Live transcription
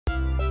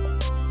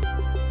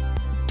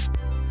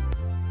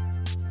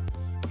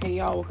Hey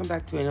y'all, welcome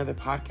back to another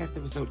podcast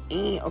episode.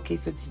 Okay,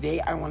 so today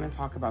I want to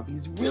talk about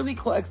these really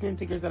cool X-Men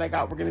figures that I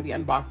got. We're going to be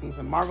unboxing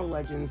some Marvel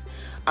Legends.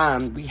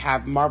 We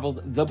have Marvel's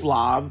The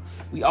Blob.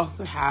 We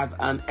also have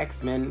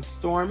X-Men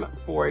Storm,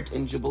 Forge,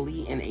 and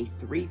Jubilee in a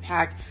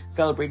 3-pack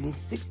celebrating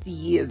 60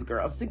 years,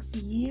 girl,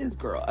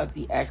 of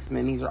the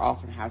X-Men. These are all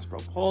from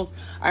Hasbro Pulse.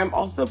 I'm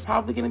also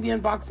probably going to be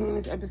unboxing in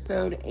this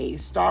episode a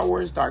Star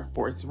Wars Dark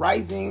Force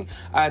Rising,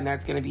 and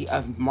that's going to be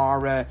of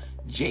Mara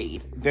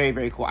Jade. Very,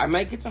 very cool. I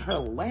might get to her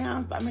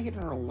last.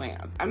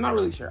 I'm not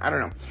really sure. I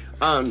don't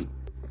know.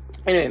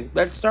 Anyway,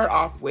 let's start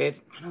off with,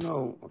 I don't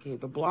know, okay,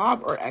 The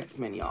Blob or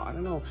X-Men, y'all. I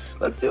don't know.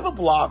 Let's do The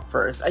Blob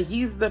first.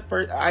 He's the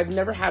first. I've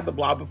never had The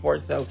Blob before,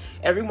 so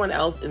everyone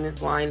else in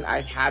this line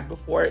I've had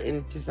before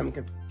to some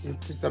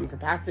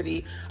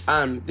capacity.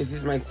 This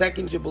is my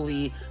second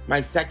Jubilee,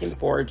 my second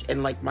Forge,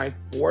 and like my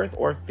 4th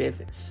or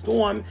 5th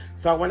Storm.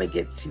 So I want to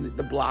get to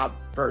The Blob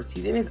first.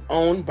 He's in his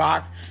own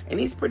box, and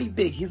he's pretty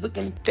big. He's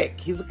looking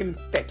thick. He's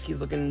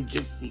looking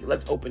juicy.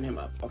 Let's open him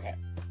up. Okay.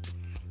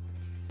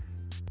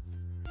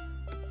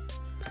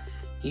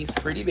 He's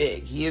pretty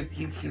big. He's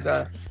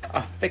a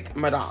thick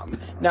madame.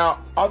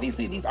 Now,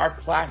 obviously, these are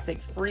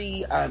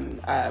plastic-free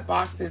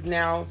boxes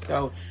now.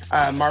 So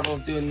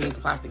Marvel's doing these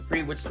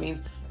plastic-free, which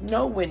means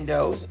no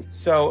windows.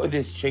 So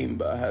this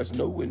chamber has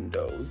no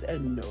windows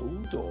and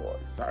no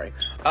doors. Sorry.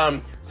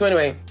 So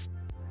anyway,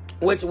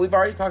 which we've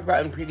already talked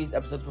about in previous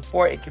episodes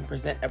before, it can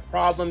present a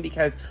problem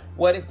because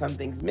what if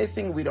something's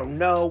missing? We don't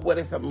know. What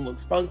if something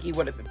looks funky?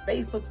 What if the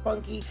face looks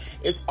funky?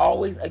 It's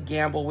always a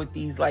gamble with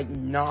these like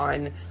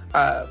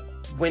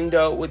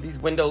with these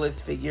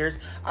windowless figures.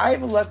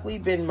 I've luckily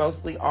been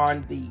mostly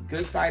on the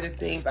good side of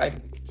things. I've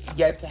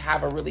yet to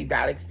have a really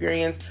bad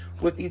experience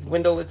with these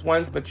windowless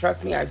ones, but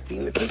trust me, I've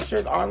seen the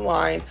pictures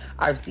online.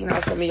 I've seen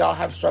how some of y'all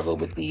have struggled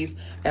with these,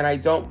 and I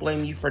don't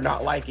blame you for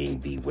not liking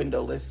the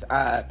windowless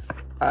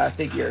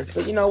figures.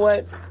 But you know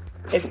what?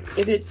 If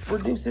it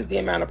reduces the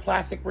amount of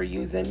plastic we're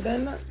using,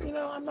 then you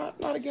know I'm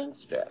not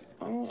against it.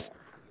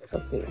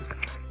 Let's see.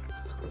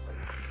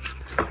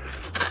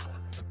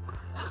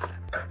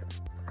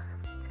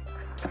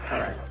 All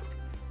right.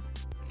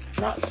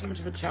 Not so much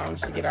of a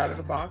challenge to get out of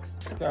the box,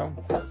 so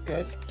that's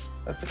good.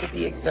 Let's look at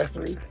the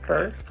accessories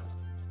first.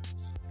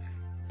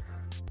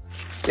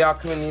 They all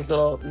come in these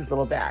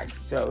little bags.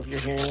 So if you're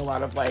hearing a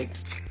lot of like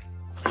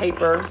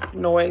paper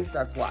noise,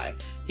 that's why.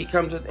 He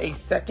comes with a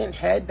second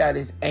head that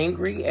is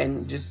angry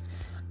and just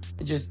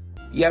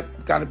yep,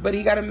 got it. But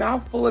he got a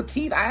mouthful of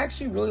teeth. I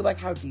actually really like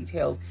how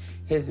detailed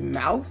his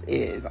mouth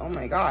is. Oh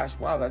my gosh,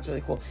 wow, that's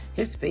really cool.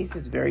 His face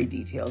is very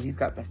detailed. He's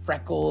got the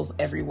freckles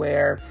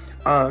everywhere.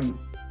 I'm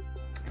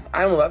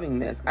loving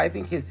this. I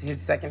think his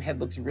second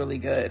head looks really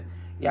good.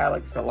 Yeah, I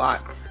like this a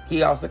lot.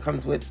 He also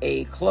comes with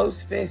a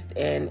closed fist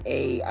and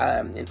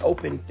an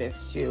open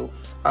fist too,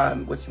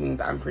 which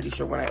means I'm pretty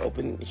sure when I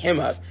open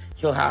him up,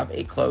 he'll have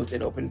a closed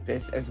and open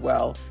fist as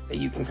well that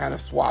you can kind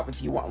of swap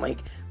if you want, like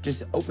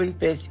just open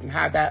fist, you can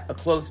have that. A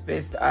closed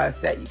fist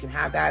set, you can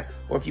have that.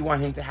 Or if you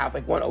want him to have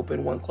like one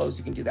open, one closed,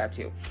 you can do that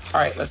too.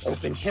 All right, let's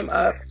open him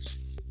up.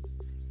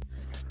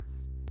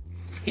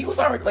 He was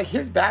already, like,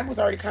 his bag was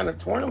already kind of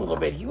torn a little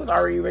bit. He was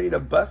already ready to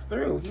bust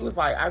through. He was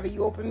like, either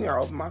you open me or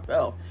I'll open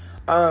myself.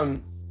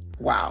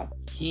 Wow.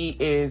 He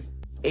is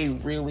a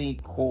really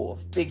cool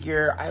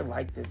figure. I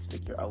like this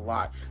figure a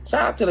lot.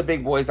 Shout out to the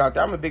big boys out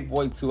there. I'm a big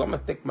boy too. I'm a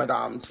thick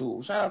madame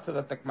too. Shout out to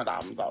the thick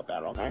madames out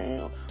there,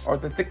 okay? Or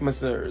the thick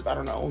messieurs. I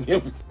don't know.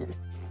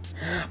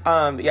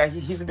 Yeah,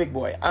 he's a big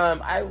boy.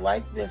 I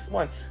like this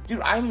one.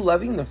 Dude, I'm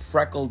loving the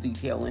freckle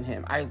detail in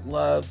him. I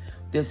love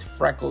this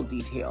freckle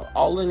detail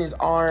all in his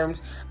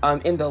arms,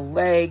 in the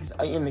legs,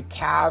 in the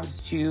calves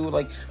too.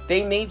 Like,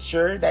 they made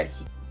sure that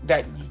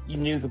you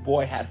knew the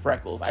boy had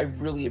freckles. I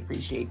really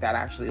appreciate that,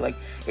 actually. Like,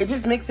 it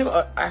just makes him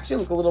actually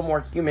look a little more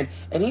human,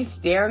 and he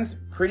stands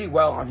pretty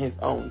well on his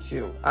own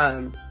too.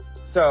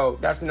 So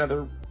that's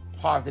another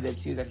positive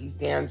too, is that he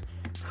stands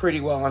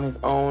pretty well on his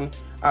own.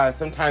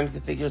 Sometimes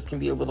the figures can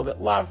be a little bit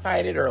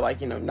lopsided or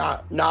like, you know,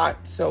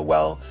 not so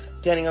well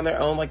standing on their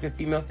own, like the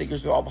female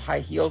figures with all the high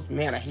heels.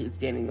 Man, I hate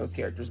standing those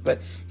characters,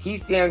 but he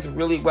stands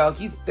really well.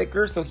 He's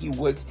thicker, so he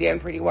would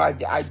stand pretty well.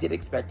 I did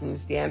expect him to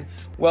stand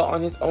well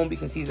on his own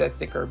because he's a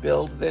thicker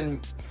build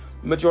than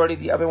majority of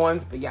the other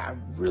ones. But yeah,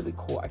 really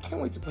cool. I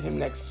can't wait to put him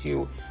next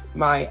to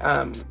my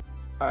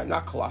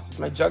not Colossus,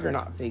 my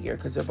Juggernaut figure,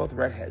 because they're both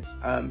redheads.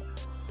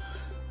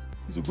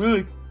 It's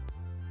really,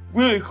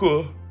 really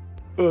cool.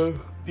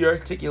 The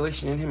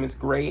articulation in him is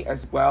great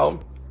as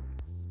well.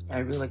 I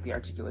really like the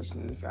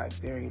articulation in this guy.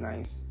 Very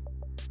nice.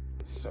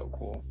 So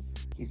cool.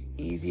 He's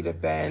easy to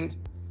bend.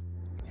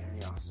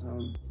 Very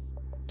awesome.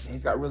 He's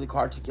got really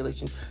cool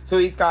articulation. So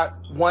he's got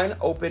one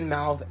open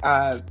mouth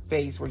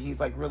face where he's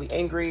like really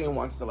angry and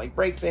wants to like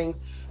break things.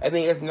 And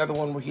then he has another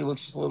one where he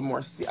looks just a little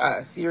more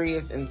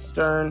serious and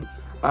stern.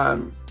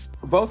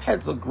 Both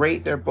heads look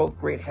great. They're both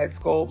great head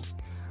sculpts.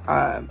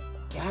 Yeah,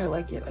 I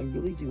like it. I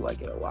really do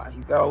like it a lot.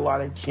 He's got a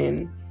lot of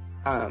chin.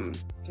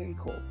 Very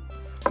cool.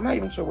 I'm not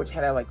even sure which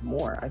head I like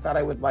more. I thought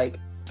I would like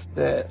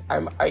the...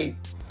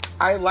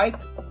 I like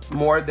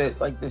more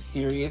the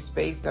serious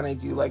face than I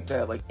do like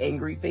the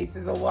angry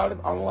faces on a lot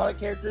of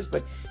characters,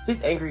 but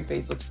his angry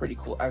face looks pretty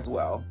cool as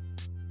well.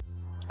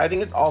 I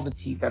think it's all the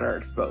teeth that are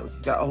exposed.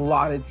 He's got a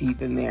lot of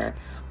teeth in there.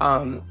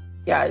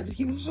 Yeah,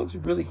 he just looks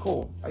really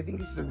cool. I think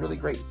this is a really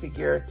great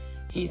figure.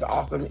 He's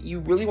awesome. You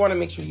really want to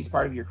make sure he's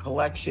part of your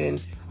collection.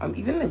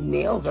 Even the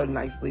nails are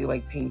nicely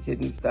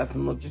painted and stuff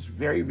and look just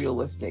very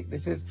realistic.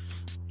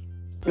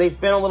 They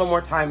spent a little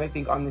more time, I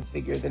think, on this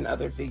figure than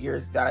other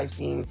figures that I've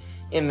seen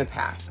in the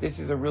past. This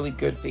is a really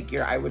good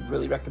figure. I would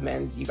really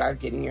recommend you guys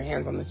getting your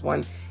hands on this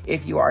one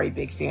if you are a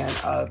big fan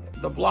of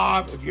the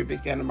Blob, if you're a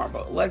big fan of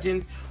Marvel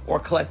Legends, or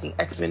collecting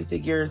X-Men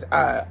figures.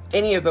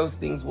 Any of those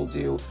things will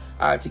do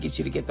to get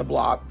you to get the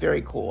Blob.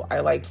 Very cool. I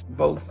like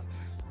both.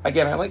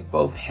 Again, I like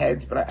both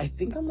heads, but I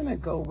think I'm gonna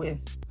go with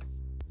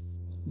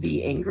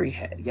the angry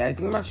head. Yeah, I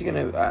think I'm actually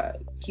gonna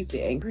keep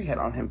the angry head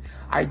on him.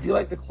 I do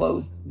like the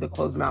closed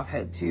mouth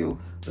head too,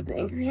 but the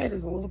angry head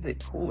is a little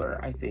bit cooler,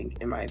 I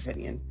think, in my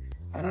opinion.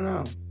 I don't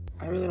know.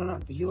 I really don't know,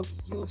 but he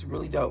looks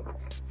really dope.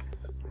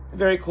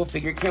 Very cool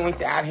figure. Can't wait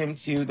to add him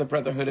to the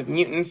Brotherhood of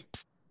Mutants.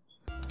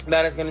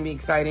 That is going to be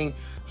exciting.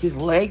 His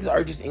legs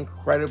are just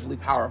incredibly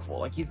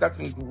powerful. He's got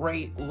some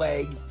great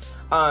legs.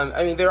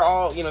 I mean, they're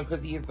all,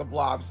 because he is the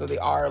Blob, so they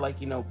are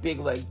big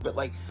legs, but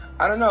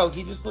I don't know,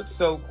 he just looks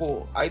so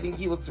cool. I think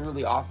he looks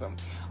really awesome.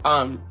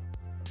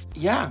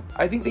 Yeah,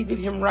 I think they did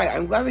him right.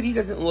 I'm glad that he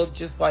doesn't look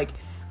just like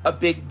a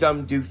big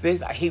dumb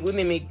doofus. I hate when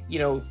they make,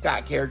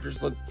 fat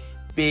characters look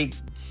big,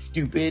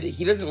 stupid.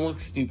 He doesn't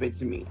look stupid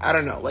to me. I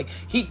don't know.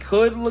 He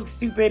could look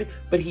stupid,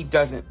 but he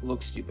doesn't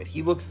look stupid.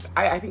 He looks,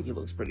 I think he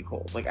looks pretty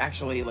cool.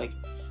 Actually,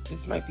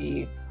 this might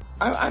be,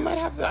 I might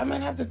have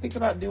to think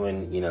about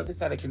doing,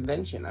 this at a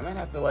convention. I might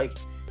have to,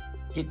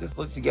 get this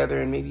look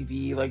together and maybe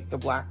be, the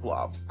Black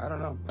Blob. I don't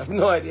know. I have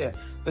no idea.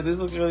 But this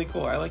looks really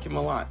cool. I like him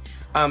a lot.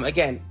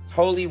 Again,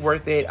 totally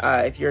worth it.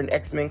 If you're an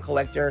X-Men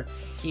collector,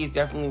 he's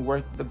definitely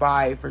worth the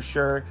buy for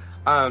sure.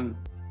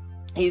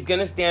 He's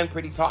gonna stand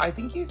pretty tall. I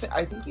think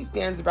he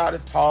stands about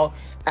as tall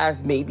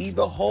as maybe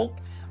the Hulk.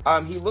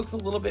 He looks a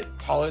little bit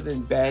taller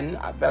than Ben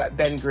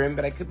Grimm,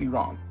 but I could be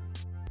wrong.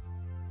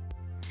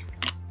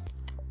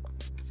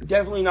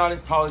 Definitely not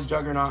as tall as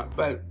Juggernaut,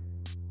 but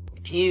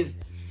he's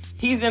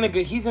in a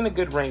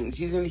good range.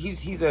 He's in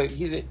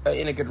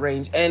a good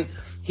range, and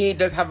he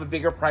does have a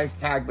bigger price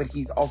tag, but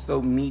he's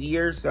also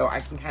meatier, so I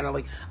can kind of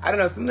I don't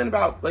know, something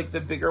about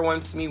the bigger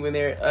ones to me when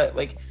they're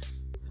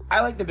I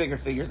like the bigger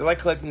figures. I like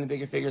collecting the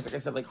bigger figures. Like I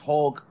said,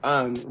 Hulk,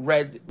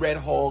 Red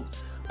Hulk.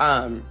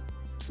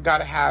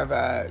 Gotta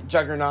have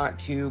Juggernaut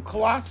too.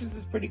 Colossus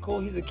is pretty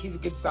cool. He's a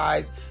good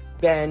size.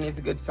 Ben is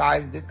a good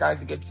size. This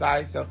guy's a good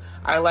size. So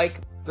I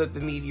like the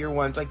meatier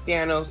ones.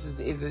 Thanos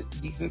is a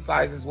decent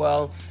size as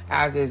well,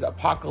 as is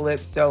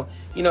Apocalypse. So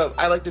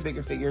I like the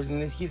bigger figures,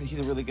 and he's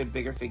a really good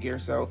bigger figure.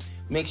 So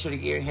make sure to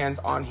get your hands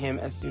on him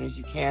as soon as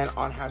you can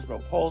on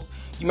Hasbro Pulse.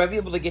 You might be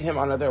able to get him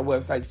on other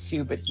websites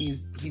too, but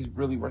he's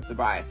really worth the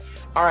buy.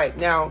 All right,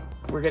 now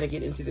we're gonna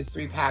get into this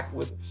 3-pack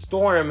with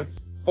Storm,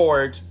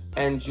 Forge,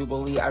 and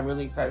Jubilee. I'm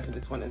really excited for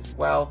this one as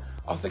well.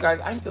 Also, guys,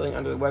 I'm feeling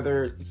under the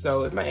weather,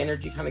 so if my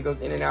energy kind of goes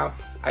in and out,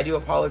 I do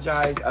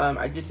apologize.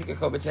 I did take a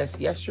COVID test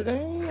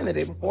yesterday and the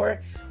day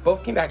before.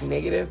 Both came back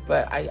negative,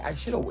 but I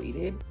should have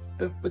waited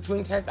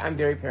between tests. I'm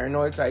very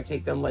paranoid, so I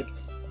take them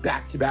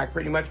back to back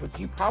pretty much, which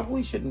you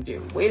probably shouldn't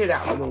do. Wait it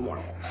out a little more.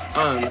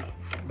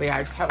 But yeah,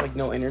 I just have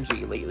no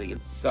energy lately.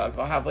 It sucks.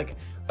 I'll have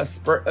a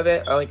spurt of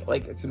it, or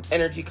some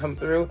energy come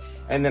through,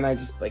 and then I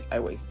just I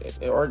waste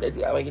it, or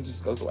it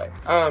just goes away.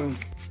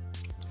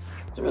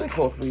 It's a really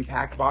cool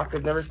 3-pack box.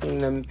 I've never seen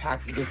them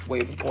packed this way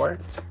before.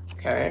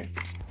 Okay,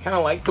 kind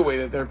of like the way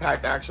that they're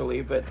packed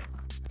actually, but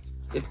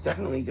it's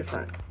definitely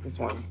different. This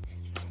one.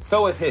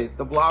 So is his.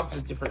 The Blobs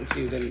is different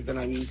too than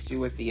I'm used to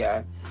with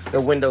the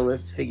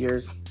windowless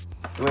figures.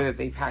 The way that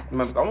they pack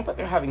them up, it's almost like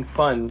they're having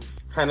fun,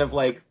 kind of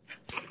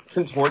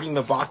contorting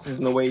the boxes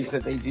in the ways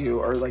that they do,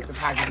 or the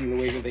packaging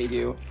the way that they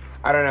do.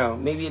 I don't know.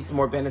 Maybe it's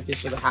more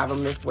beneficial to have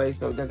them this way,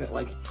 so it doesn't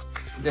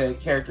the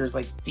characters'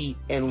 feet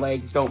and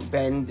legs don't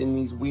bend in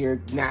these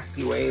weird,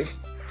 nasty ways.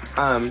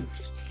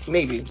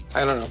 Maybe.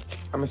 I don't know.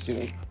 I'm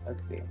assuming.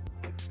 Let's see.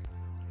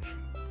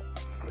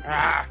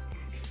 A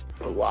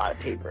lot of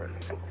paper.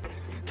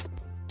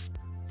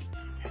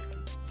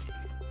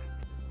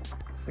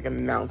 It's like a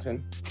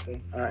mountain.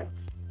 Okay. All right.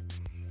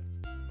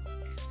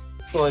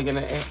 Slowly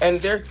gonna, and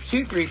there's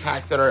 2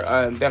 3-packs that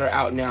are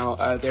out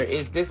now. There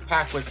is this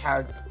pack which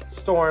has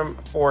Storm,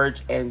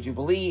 Forge, and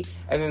Jubilee,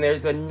 and then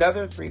there's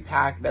another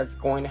 3-pack that's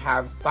going to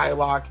have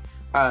Psylocke,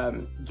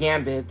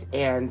 Gambit,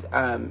 and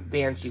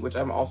Banshee, which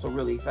I'm also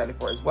really excited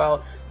for as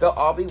well. They'll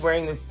all be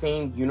wearing the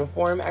same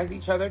uniform as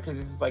each other, because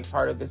this is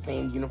part of the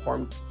same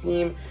uniform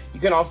team. You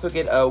can also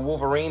get a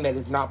Wolverine that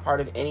is not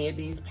part of any of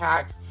these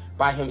packs.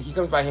 He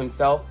comes by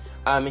himself,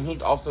 and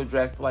he's also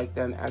dressed like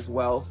them as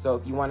well. So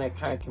if you want to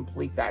kind of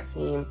complete that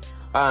team,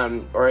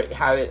 or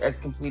have it as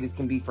complete as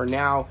can be for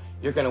now,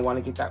 you're going to want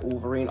to get that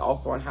Wolverine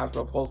also on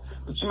Hasbro Pulse,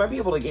 but you might be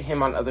able to get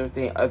him on other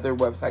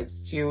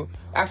websites too.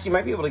 Actually, you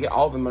might be able to get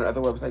all of them on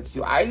other websites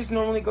too. I just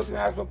normally go through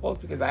Hasbro Pulse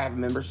because I have a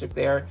membership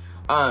there.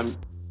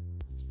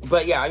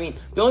 But yeah, I mean,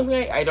 the only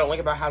thing I don't like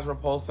about Hasbro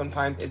Pulse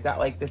sometimes is that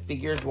like the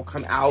figures will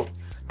come out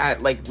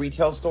at like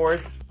retail stores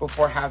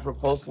before Hasbro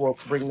Pulse will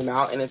bring them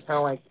out, and it's kind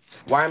of like,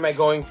 why am I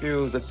going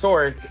through the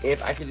source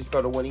if I could just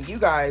go to one of you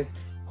guys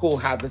who will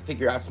have the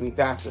figure out to me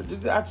faster?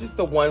 That's just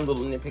the one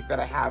little nitpick that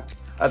I have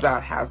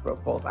about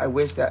Hasbro Pulse. I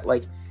wish that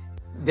like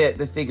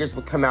the figures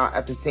would come out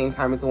at the same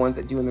time as the ones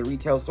that do in the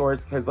retail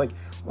stores, because like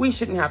we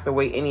shouldn't have to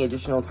wait any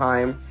additional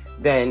time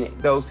than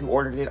those who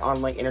ordered it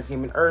on like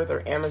Entertainment Earth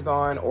or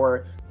Amazon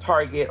or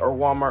Target or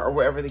Walmart or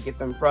wherever they get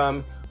them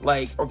from,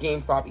 like, or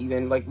GameStop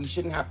even. Like, we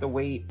shouldn't have to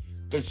wait.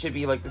 It should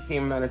be like the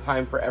same amount of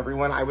time for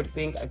everyone, I would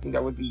think. I think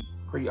that would be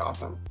pretty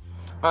awesome.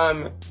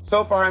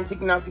 So far I'm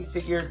taking out these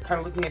figures, kind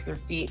of looking at their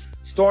feet.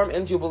 Storm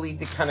and Jubilee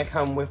did kind of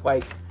come with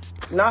like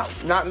not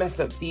messed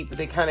up feet, but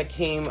they kind of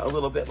came a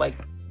little bit like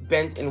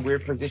bent in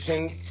weird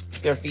positions,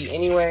 their feet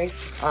anyway.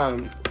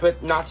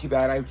 But not too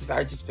bad.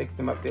 I just fixed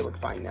them up. They look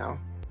fine now.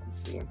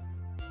 Let's see.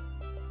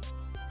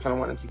 Kind of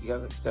wanted to take you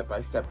guys like step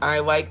by step. I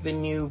like the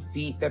new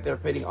feet that they're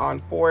putting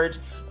on Forge.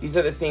 These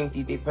are the same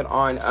feet they put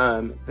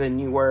on the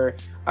newer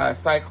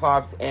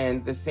Cyclops,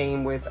 and the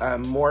same with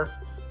Morph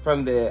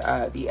from the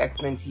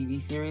X-Men TV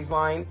series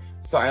line.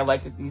 So I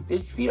like that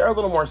these feet are a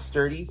little more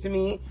sturdy to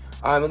me,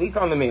 at least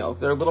on the males.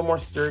 They're a little more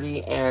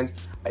sturdy, and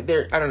I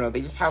don't know, they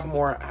just have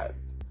more,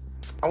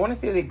 I want to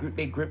say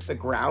they grip the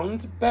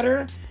ground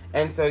better,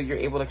 and so you're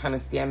able to kind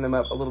of stand them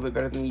up a little bit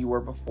better than you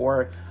were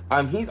before.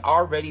 He's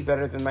already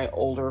better than my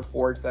older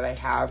Forge that I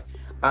have.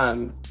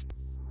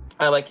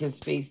 I like his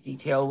face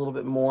detail a little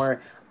bit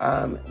more.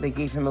 They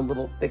gave him a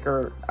little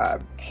thicker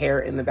hair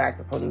in the back,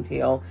 the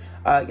ponytail.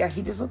 Yeah,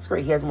 he just looks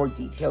great. He has more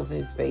detail to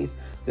his face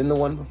than the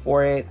one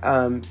before it.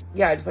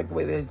 Yeah, I just like the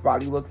way that his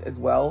body looks as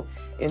well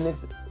in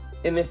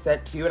this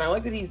set too. And I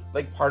like that he's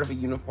like part of a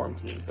uniform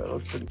team, so it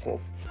looks pretty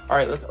cool. All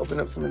right, let's open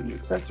up some of the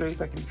accessories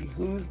so I can see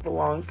who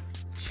belongs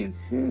to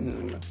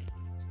whom.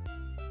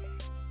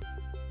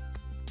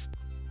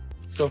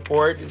 So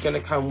Forge is going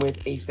to come with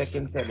a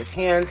second set of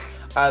hands.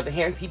 The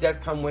hands he does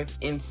come with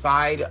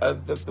inside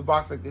of the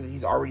box, like that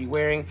he's already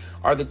wearing,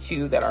 are the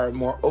two that are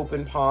more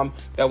open palm.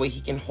 That way he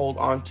can hold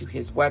on to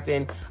his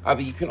weapon.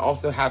 But you can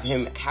also have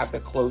him have the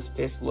closed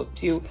fist look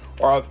too.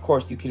 Or of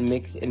course you can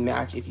mix and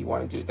match if you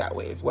want to do it that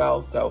way as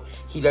well. So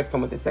he does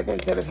come with a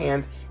second set of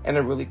hands and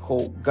a really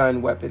cool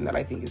gun weapon that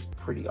I think is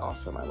pretty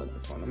awesome. I like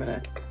this one. I'm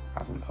going to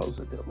have him pose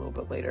with it a little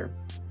bit later.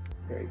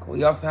 Very cool.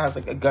 He also has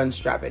like a gun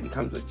strap that he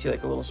comes with too,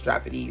 like a little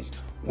strap that he's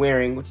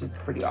wearing, which is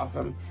pretty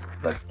awesome.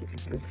 Let's get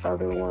into this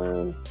other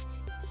one.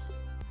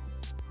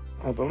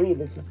 I believe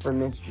this is for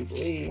Miss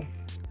Jubilee.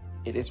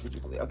 It is for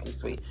Jubilee. Okay,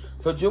 sweet.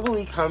 So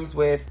Jubilee comes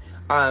with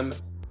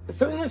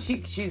something that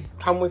she's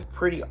come with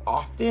pretty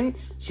often.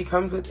 She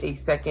comes with a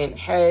second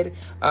head,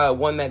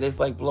 one that is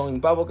like blowing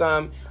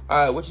bubblegum,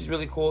 which is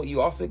really cool.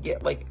 You also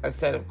get like a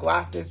set of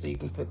glasses, so you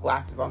can put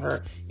glasses on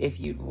her if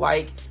you'd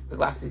like. The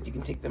glasses, you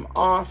can take them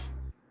off.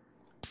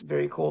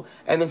 Very cool.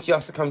 And then she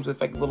also comes with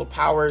like little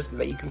powers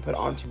that you can put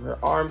onto her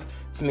arms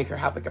to make her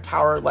have like a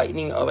power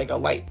lightning or like a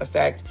light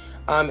effect.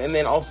 And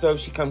then also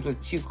she comes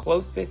with 2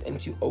 closed fists and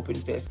 2 open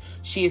fists.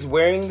 She is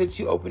wearing the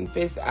 2 open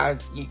fists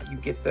as you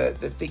get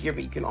the figure,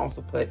 but you can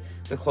also put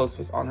the closed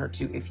fist on her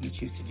too if you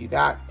choose to do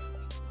that.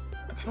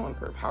 I kind of want to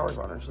put her powers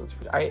on her. So it's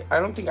pretty, I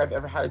don't think I've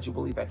ever had a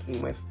Jubilee that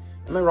came with.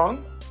 Am I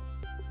wrong?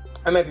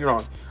 I might be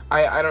wrong.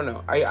 I don't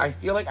know. I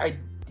feel like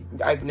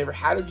I've never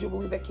had a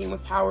Jubilee that came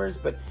with powers,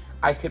 but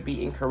I could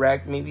be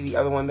incorrect. Maybe the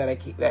other one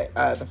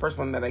the first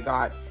one that I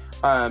got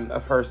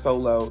of her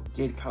solo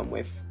did come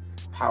with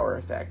power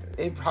effect.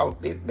 There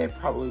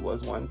probably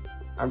was one.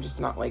 I'm just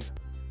not like,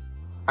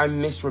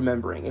 I'm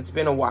misremembering. It's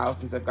been a while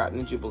since I've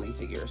gotten a Jubilee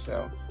figure,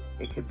 so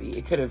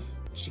she could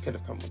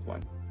have come with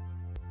one.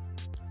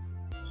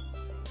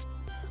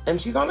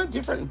 And she's on a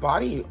different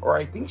body, or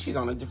I think she's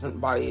on a different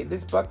body.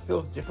 This buck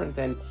feels different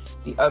than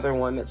the other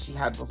one that she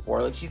had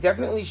before. Like, she's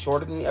definitely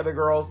shorter than the other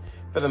girls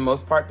for the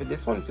most part, but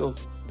this one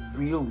feels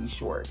really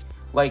short.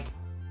 Like,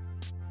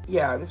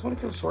 yeah, this one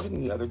feels shorter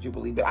than the other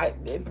Jubilee, but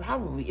it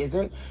probably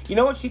isn't. You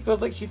know what she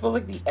feels like? She feels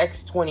like the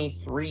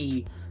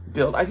X-23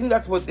 build. I think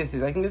that's what this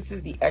is. I think this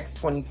is the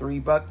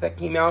X-23 buck that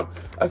came out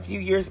a few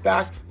years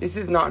back. This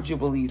is not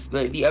Jubilee's,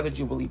 the other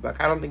Jubilee buck.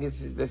 I don't think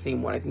this is the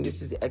same one. I think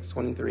this is the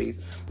X-23's.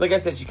 Like I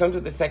said, she comes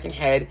with a second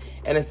head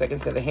and a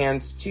second set of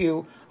hands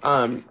too.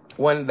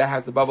 One that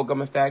has the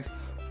bubblegum effect.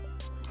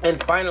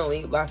 And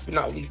finally, last but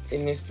not least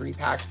in this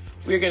 3-pack,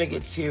 we're going to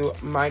get to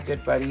my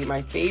good buddy,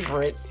 my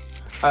favorite,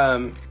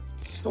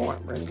 Storm.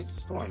 We're going to get to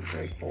Storm.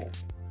 Very cool.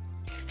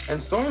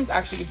 And Storm's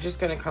actually just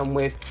going to come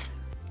with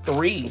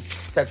 3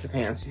 sets of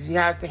hands. She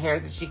has the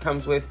hands that she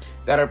comes with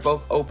that are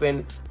both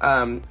open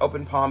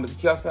palm, but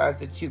she also has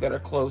the 2 that are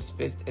closed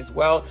fist as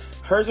well.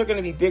 Hers are going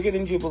to be bigger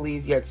than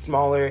Jubilee's, yet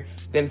smaller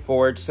than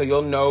Forge, so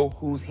you'll know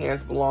whose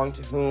hands belong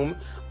to whom.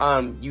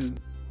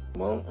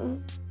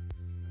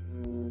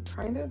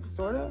 Kind of,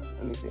 sort of.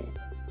 Let me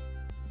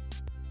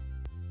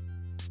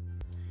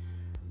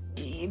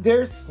see.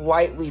 They're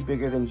slightly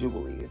bigger than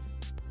Jubilee's.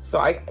 So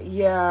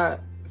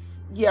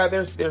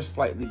they're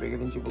slightly bigger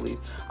than Jubilee's.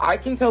 I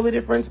can tell the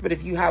difference, but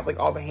if you have like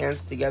all the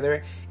hands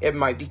together, it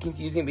might be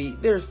confusing,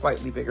 but they're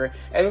slightly bigger.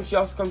 And then she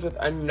also comes with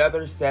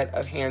another set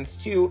of hands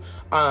too,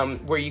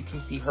 where you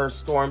can see her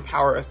storm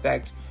power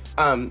effect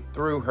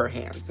through her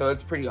hands. So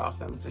it's pretty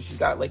awesome. So she's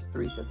got like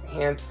 3 sets of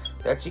hands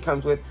that she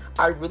comes with.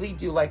 I really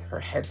do like her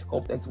head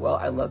sculpt as well.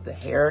 I love the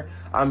hair.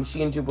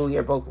 She and Jubilee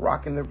are both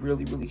rocking the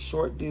really, really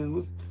short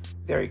do's.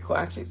 Very cool.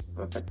 Actually, it's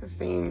like it's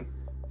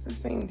the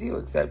same do,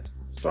 except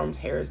Storm's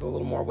hair is a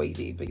little more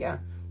wavy, but yeah,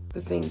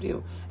 the same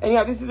do. And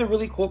yeah, this is a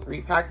really cool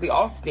 3-pack. They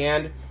all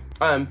stand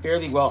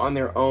fairly well on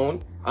their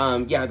own.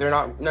 Yeah,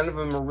 none of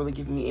them are really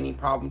giving me any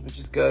problems, which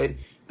is good.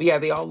 But yeah,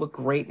 they all look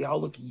great. They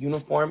all look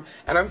uniform.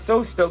 And I'm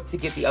so stoked to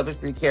get the other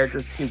 3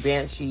 characters too.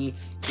 Banshee,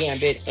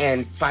 Gambit,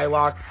 and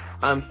Psylocke.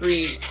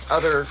 3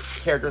 other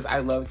characters I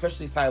love,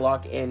 especially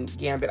Psylocke and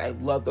Gambit. I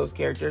love those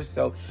characters.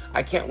 So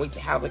I can't wait to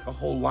have like a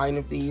whole line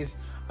of these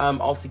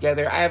all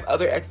together. I have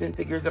other X-Men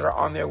figures that are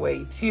on their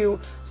way too.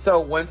 So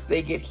once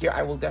they get here,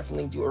 I will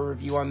definitely do a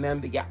review on them.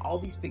 But yeah, all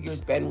these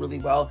figures bend really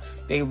well.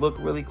 They look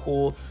really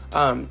cool.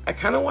 I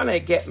kind of want to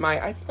get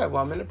I'm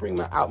going to bring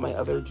out my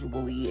other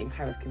Jubilee and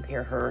kind of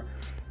compare her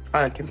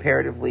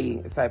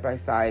comparatively side by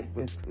side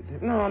with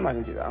no, I'm not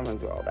gonna do that. I'm gonna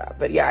do all that.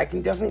 But yeah, I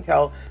can definitely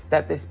tell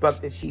that this buck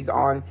that she's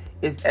on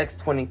is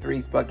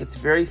X23's buck. It's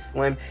very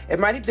slim. There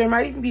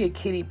might even be a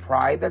Kitty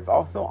Pryde that's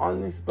also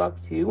on this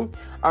buck too,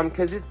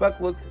 because this buck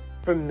looks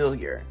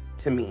familiar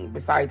to me.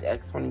 Besides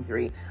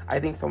X23, I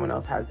think someone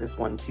else has this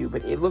one too,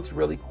 but it looks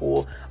really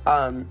cool.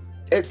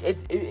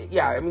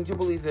 Yeah, I mean,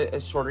 Jubilee's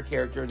a shorter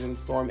character than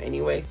Storm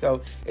anyway,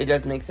 so it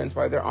does make sense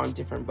why they're on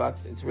different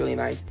bucks. It's really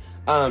nice.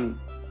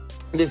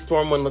 This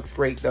Storm one looks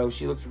great though.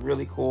 She looks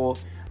really cool.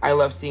 I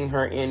love seeing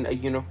her in a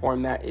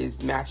uniform that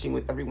is matching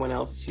with everyone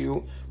else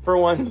too, for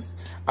once.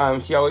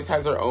 She always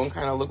has her own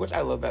kind of look, which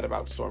I love that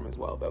about Storm as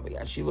well though. But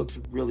yeah, she looks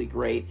really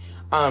great.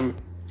 I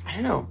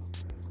don't know.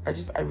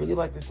 I really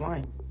like this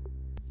line.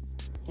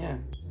 Yeah,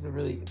 it's a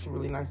really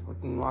nice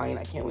looking line.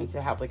 I can't wait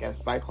to have like a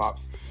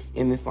Cyclops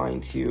in this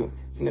line too.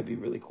 I think that'd be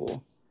really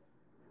cool.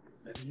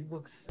 But he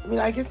looks, I mean,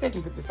 I guess I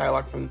can put the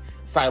Cyclops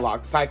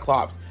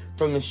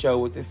from the show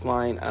with this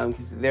line,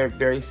 because they're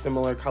very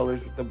similar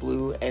colors with the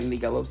blue and the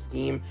yellow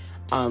scheme.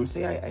 So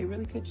yeah, I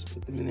really could just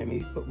put them in there.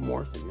 Maybe put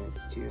Morph in this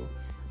too.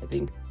 I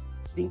think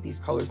these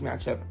colors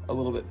match up a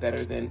little bit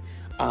better than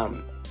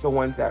the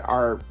ones that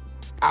are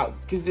out,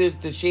 because there's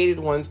the shaded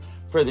ones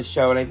for the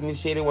show, and I think the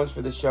shaded ones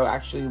for the show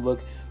actually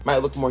might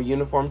look more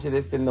uniform to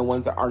this than the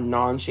ones that are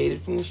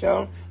non-shaded from the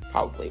show,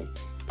 probably.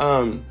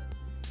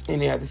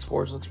 And yeah, this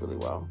forge looks really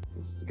well.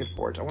 It's a good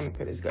forge. I want to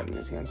put his gun in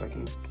his hand so I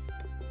can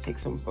take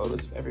some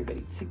photos of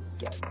everybody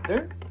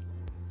together.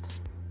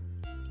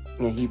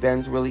 Yeah, he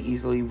bends really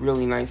easily,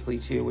 really nicely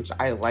too, which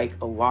I like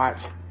a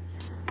lot.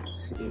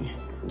 Let's see,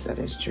 is that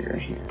his trigger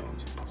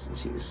hand?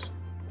 Since he's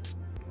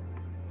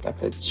got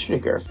the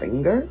trigger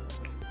finger.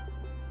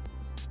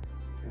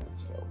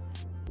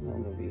 And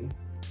then maybe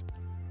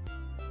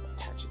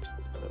attach it to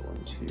the other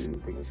one too.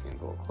 Bring his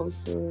hands a little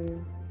closer.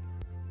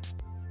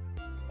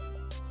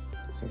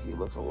 So he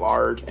looks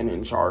large and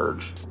in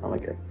charge. I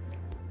like it.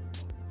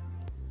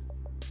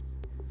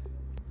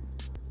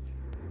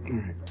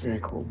 Very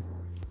cool.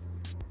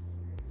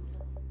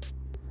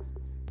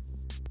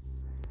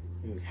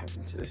 And have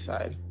him to the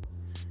side.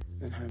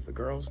 Then have the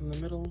girls in the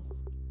middle.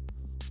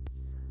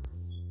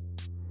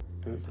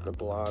 And put the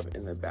Blob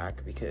in the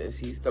back because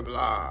he's the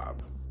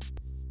Blob.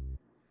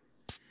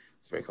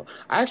 Very cool.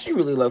 I actually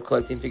really love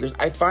collecting figures.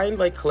 I find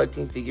like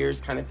collecting figures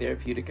kind of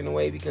therapeutic in a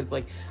way, because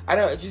like, I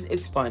don't know,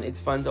 it's fun.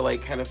 It's fun to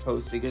like kind of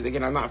post figures.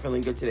 Again, I'm not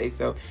feeling good today,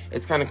 so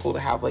it's kind of cool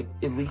to have like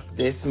at least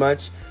this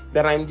much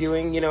that I'm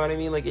doing, you know what I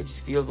mean? Like, it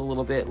just feels a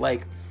little bit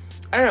like,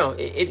 I don't know,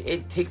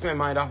 it takes my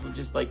mind off of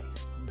just like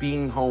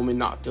being home and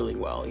not feeling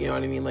well, you know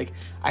what I mean? Like,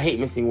 I hate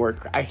missing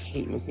work.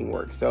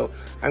 So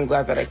I'm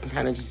glad that I can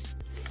kind of just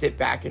sit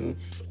back and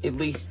at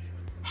least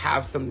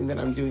have something that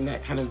I'm doing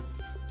that kind of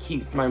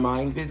keeps my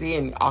mind busy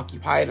and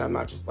occupied. I'm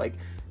not just like,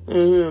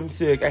 I'm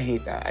sick. I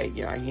hate that.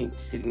 I hate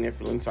sitting there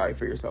feeling sorry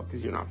for yourself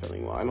because you're not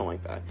feeling well. I don't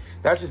like that.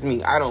 That's just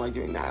me. I don't like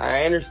doing that.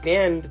 I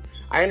understand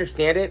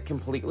it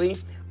completely,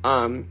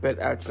 but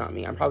that's not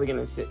me. I'm probably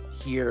gonna sit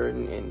here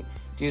and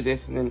do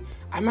this, and then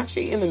I'm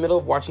actually in the middle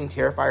of watching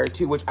Terrifier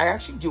 2, which I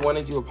actually do want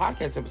to do a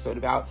podcast episode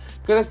about,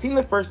 because I've seen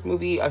the first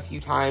movie a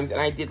few times and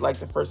I did like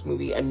the first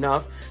movie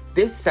enough.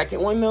 This second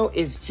one though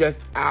is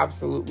just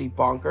absolutely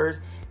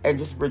bonkers and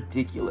just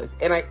ridiculous,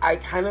 and I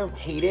kind of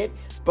hate it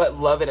but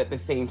love it at the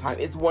same time.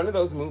 It's one of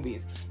those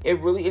movies, it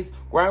really is,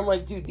 where I'm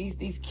like, dude,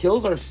 these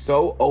kills are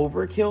so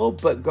overkill,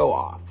 but go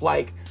off,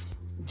 like,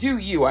 do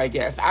you, I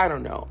guess. I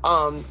don't know.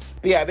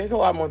 But yeah, there's a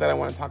lot more that I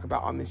want to talk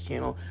about on this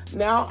channel.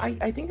 Now,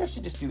 I think I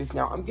should just do this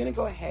now. I'm gonna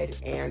go ahead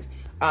and,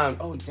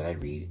 oh, did I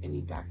read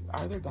any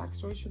are there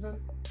backstories for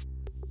them?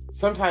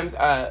 sometimes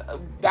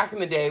back in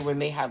the day when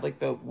they had like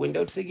the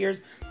windowed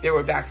figures, there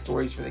were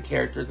backstories for the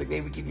characters. Like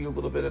they would give you a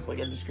little bit of like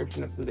a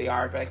description of who they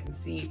are, but I can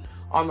see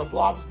on the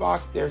Blobs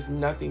box there's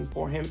nothing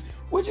for him,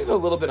 which is a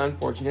little bit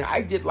unfortunate.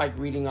 I did like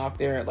reading off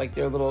their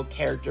little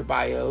character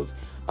bios.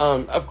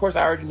 Of course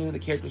I already knew who the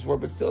characters were,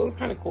 but still it was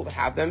kind of cool to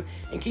have them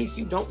in case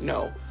you don't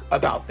know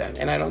about them.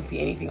 And I don't see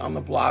anything on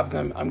the Blobs.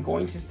 I'm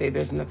going to say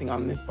there's nothing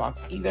on this box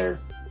either.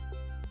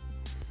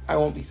 I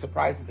won't be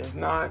surprised if there's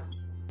not.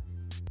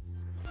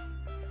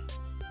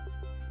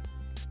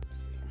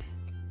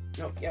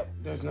 Nope, yep,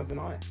 there's nothing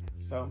on it.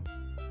 So,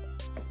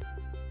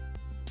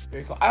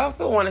 very cool. I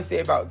also want to say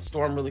about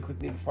Storm really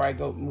quickly before I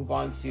move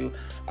on to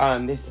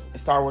this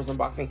Star Wars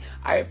unboxing.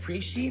 I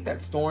appreciate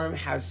that Storm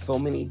has so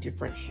many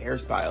different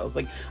hairstyles.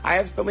 Like, I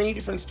have so many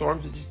different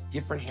Storms with just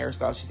different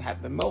hairstyles. She's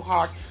had the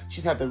mohawk,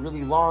 she's had the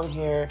really long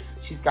hair,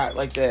 she's got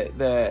like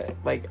the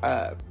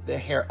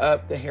hair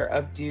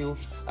updo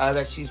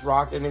that she's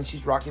rocked, and then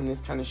she's rocking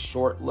this kind of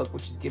short look,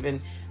 which is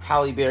given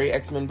Halle Berry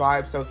X-Men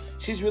vibe. So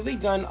she's really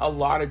done a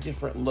lot of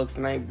different looks,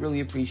 and I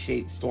really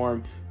appreciate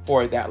Storm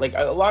for that. Like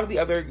a lot of the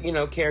other,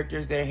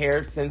 characters, their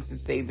hair tends to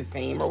stay the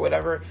same or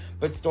whatever,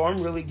 but Storm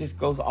really just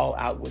goes all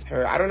out with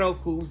her. I don't know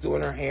who's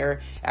doing her hair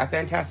at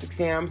Fantastic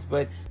Sam's,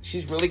 but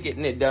she's really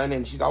getting it done,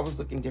 and she's always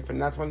looking different.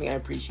 That's one thing I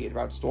appreciate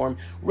about Storm.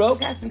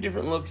 Rogue has some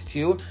different looks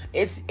too.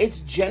 It's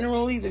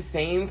generally the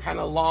same, kind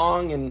of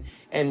long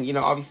and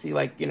obviously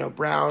like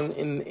brown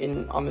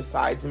in on the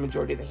sides, the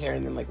majority of the hair,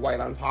 and then like white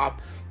on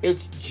top.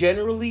 It's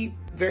generally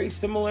very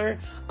similar.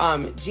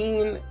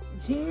 Jean,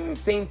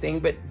 same thing,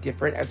 but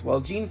different as well.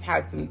 Jean's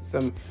had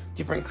some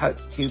different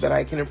cuts too that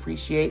I can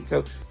appreciate.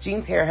 So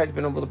Jean's hair has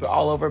been a little bit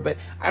all over, but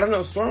I don't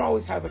know. Storm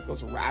always has like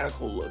those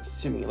radical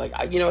looks to me. Like,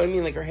 you know what I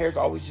mean? Like her hair's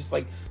always just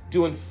like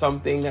doing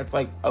something that's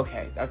like,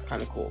 okay, that's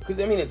kind of cool. Because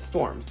I mean, it's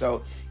Storm,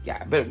 so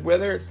yeah. But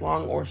whether it's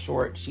long or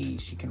short, she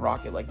can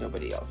rock it like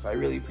nobody else. So I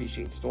really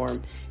appreciate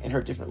Storm and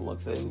her different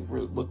looks. They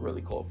look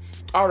really cool.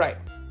 All right.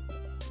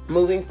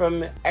 Moving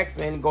from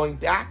X-Men, going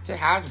back to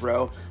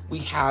Hasbro, we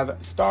have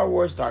Star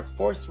Wars Dark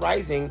Force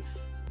Rising,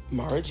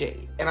 Mara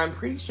Jade. And I'm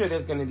pretty sure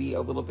there's going to be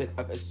a little bit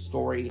of a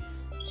story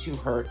to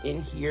her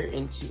in here,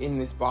 in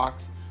this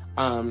box.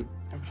 I would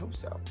hope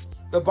so.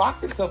 The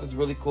box itself is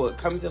really cool. It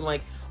comes in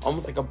like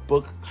almost like a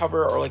book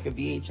cover or like a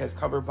VHS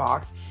cover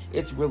box.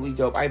 It's really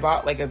dope. I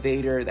bought like a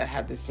Vader that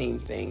had the same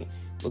thing.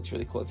 Looks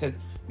really cool. It says,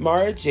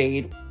 Mara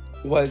Jade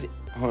was...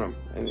 Hold on.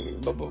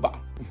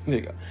 There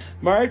you go.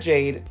 Mara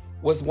Jade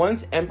was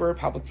once Emperor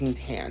Palpatine's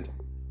hand,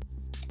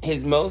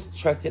 his most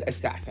trusted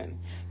assassin.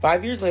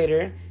 5 years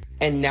later,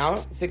 and now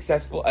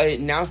successful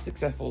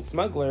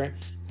smuggler,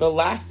 the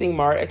last thing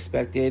Mara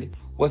expected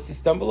was to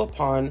stumble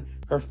upon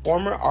her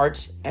former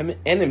arch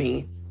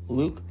enemy,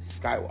 Luke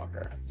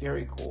Skywalker.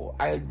 Very cool.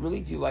 I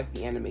really do like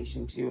the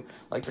animation too,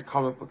 like the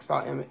comic book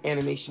style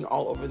animation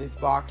all over this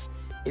box.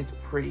 It's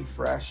pretty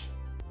fresh.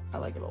 I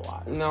like it a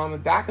lot. Now on the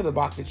back of the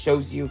box, it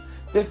shows you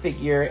the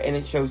figure, and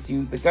it shows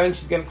you the gun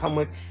she's gonna come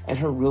with and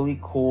her really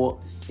cool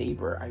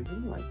saber. I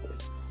really like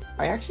this.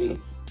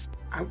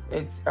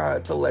 It's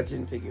a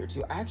legend figure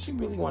too. I actually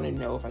really want to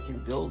know if I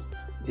can build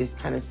this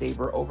kind of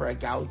saber over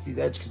at Galaxy's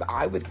Edge, because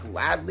I would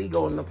gladly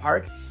go in the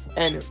park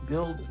and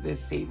build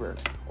this saber,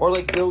 or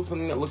like build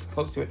something that looks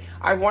close to it.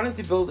 I wanted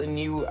to build a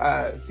new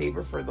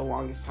saber for the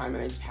longest time,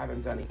 and I just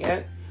haven't done it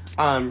yet.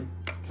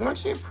 I'm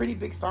actually a pretty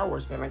big Star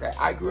Wars fan. Like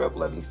I grew up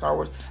loving Star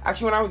Wars.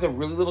 Actually, when I was a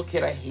really little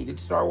kid, I hated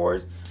Star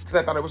Wars because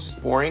I thought it was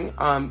just boring.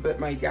 But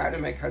my dad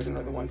and my cousin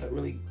are the ones that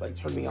really like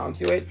turned me on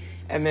to it.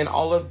 And then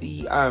all of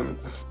the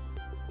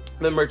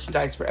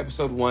merchandise for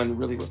episode 1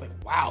 really was like,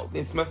 wow,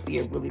 this must be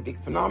a really big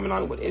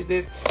phenomenon. What is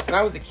this? And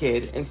I was a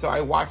kid, and so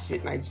I watched it,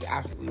 and I just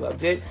absolutely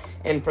loved it.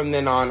 And from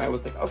then on, I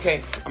was like,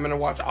 okay, I'm gonna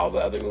watch all the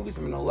other movies.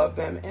 I'm gonna love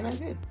them, and I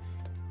did.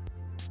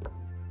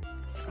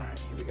 All right,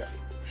 here we go.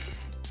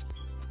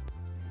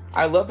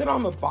 I love that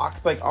on the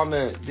box, like on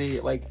the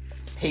like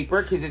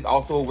paper, because it's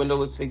also a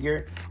windowless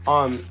figure.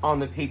 On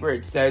the paper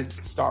it says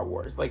Star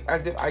Wars, like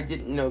as if I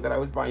didn't know that I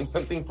was buying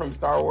something from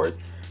Star Wars.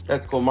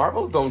 That's cool.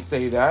 Marvel don't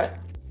say that.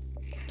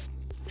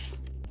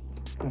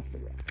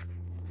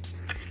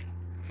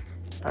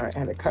 All right, I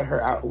had to cut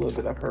her out a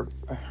little bit of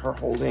her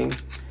holding,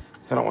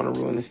 so I don't want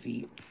to ruin the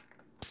feet.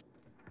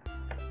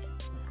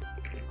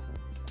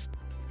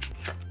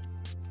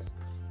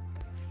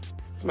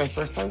 It's my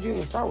first time doing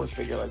a Star Wars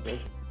figure like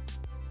this.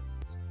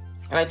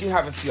 And I do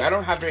have a few. I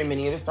don't have very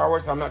many of the Star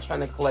Wars, so I'm not trying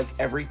to collect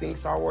everything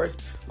Star Wars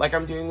like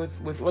I'm doing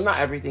with well, not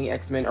everything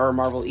X-Men or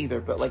Marvel either,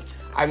 but like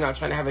I'm not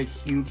trying to have a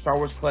huge Star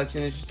Wars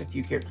collection. There's just a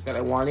few characters that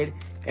I wanted,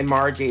 and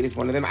Mara Jade is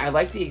one of them. I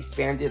like the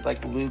expanded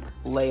like Luke,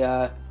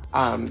 Leia,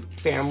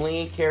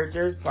 family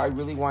characters, so I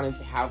really wanted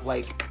to have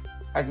like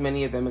as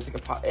many of them as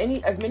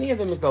as many of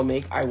them as they'll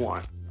make. I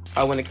want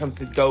when it comes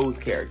to those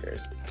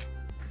characters.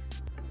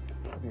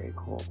 Very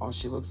cool. Oh,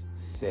 she looks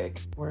sick.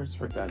 Where's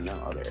her gun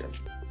now? Oh, there it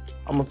is.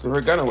 Almost threw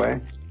her gun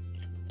away.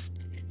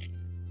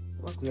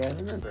 Luckily, I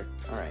remembered.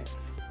 All right.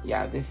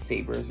 Yeah, this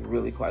saber is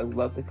really cool. I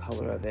love the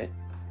color of it.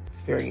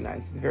 It's very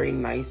nice. It's very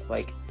nice,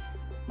 like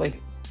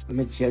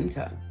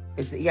magenta.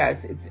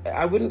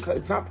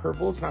 it's not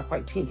purple, it's not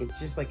quite pink, it's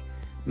just like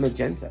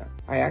magenta.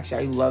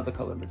 I love the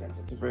color magenta.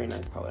 It's a very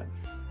nice color.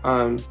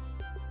 Let's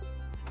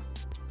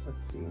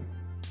see.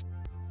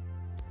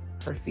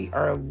 Her feet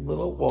are a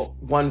little, well,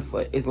 one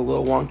foot is a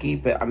little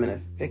wonky, but I'm gonna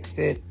fix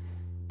it.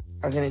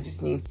 As in, it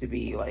just needs to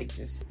be like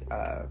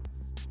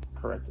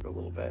corrected a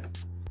little bit.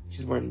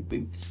 She's wearing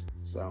boots,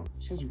 so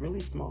she has really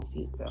small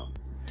feet though.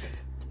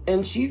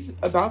 And she's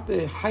about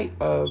the height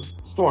of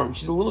Storm.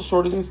 She's a little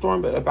shorter than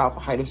Storm, but about the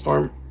height of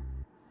Storm.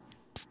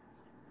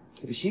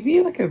 So she'd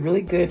be like a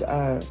really good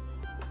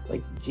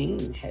like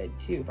Jean head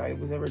too. If I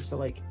was ever to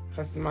like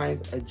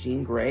customize a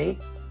Jean Grey,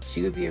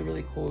 she would be a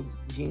really cool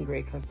Jean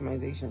Grey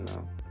customization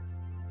though.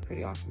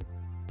 Pretty awesome.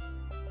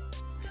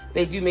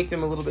 They do make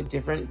them a little bit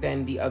different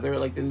than the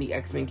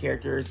X-Men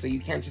characters, so you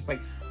can't just like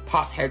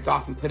pop heads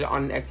off and put it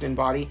on an X-Men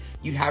body.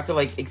 You'd have to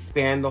like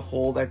expand the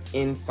hole that's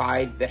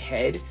inside the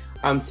head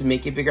to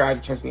make it bigger.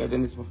 Trust me, I've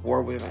done this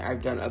before when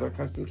I've done other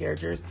custom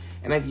characters,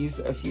 and I've used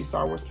a few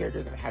Star Wars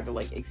characters that had to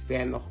like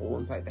expand the hole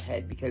inside the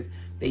head because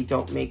they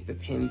don't make the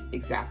pins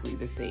exactly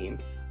the same.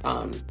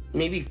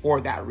 Maybe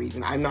for that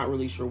reason. I'm not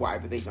really sure why,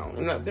 but they don't.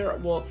 And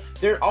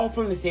they're all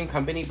from the same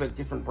company, but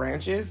different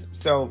branches.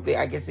 So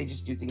I guess they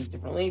just do things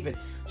differently. But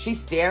she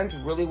stands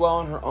really well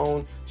on her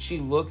own. She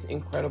looks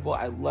incredible.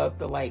 I love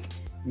the like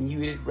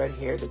muted red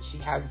hair that she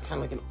has. It's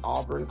kind of like an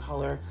auburn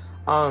color.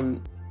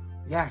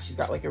 Yeah, she's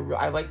got like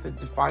I like the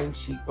defined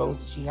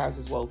cheekbones that she has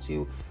as well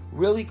too.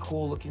 Really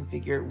cool looking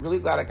figure. Really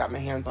glad I got my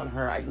hands on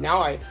her.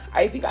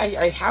 I think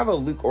I have a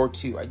Luke or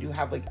two. I do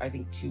have like, I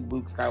think 2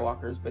 Luke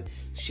Skywalkers, but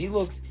she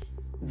looks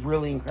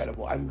really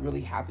incredible. I'm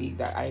really happy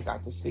that I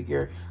got this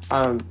figure.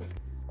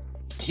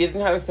 She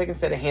doesn't have a second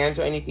set of hands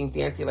or anything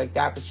fancy like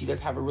that, but she does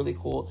have a really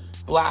cool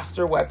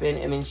blaster weapon.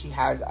 And then she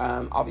has,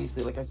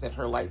 obviously, like I said,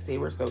 her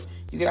lightsaber. So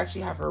you could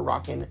actually have her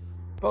rocking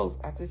both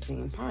at the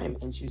same time.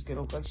 And she's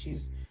gonna look like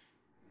she's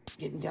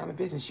getting down to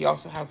business. She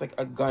also has like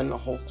a gun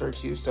holster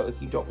too, so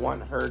if you don't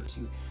want her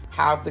to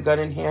have the gun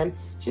in hand,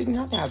 she doesn't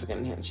have to have the gun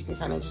in hand. She can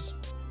kind of just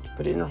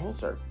put it in her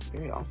holster.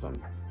 Very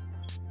awesome.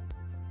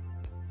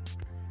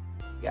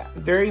 Yeah,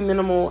 very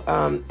minimal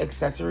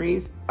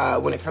accessories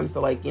when it comes to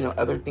like, you know,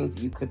 other things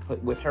that you could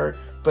put with her,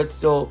 but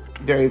still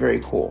very,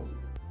 very cool.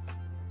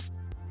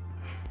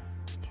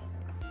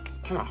 It's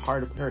kind of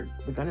hard to put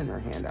the gun in her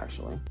hand,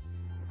 actually.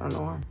 I don't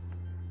know why.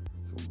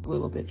 It's a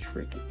little bit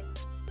tricky.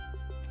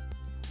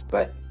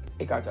 But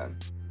it got done.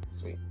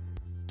 Sweet.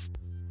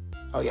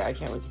 Oh yeah, I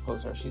can't wait to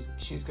pose her.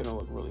 She's gonna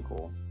look really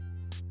cool.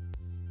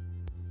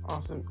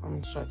 Awesome.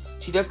 I'm sure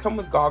she does come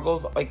with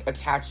goggles like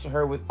attached to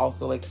her with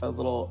also like a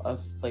little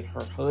of like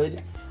her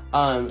hood.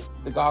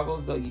 The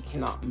goggles though you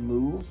cannot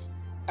move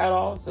at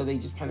all, so they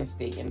just kind of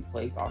stay in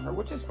place on her,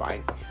 which is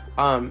fine.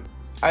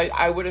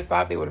 I would have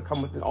thought they would have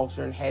come with an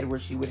alternate head where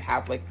she would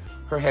have like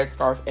her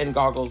headscarf and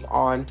goggles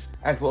on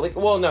as well. Like,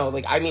 well, no,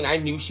 like I mean, I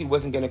knew she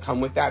wasn't gonna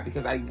come with that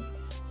because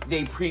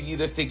they preview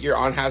the figure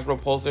on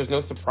Hasbro Pulse. There's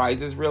no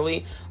surprises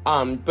really.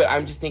 But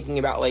I'm just thinking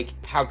about like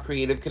how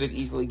creative could have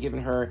easily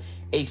given her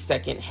a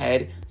second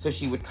head so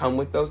she would come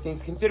with those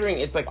things, considering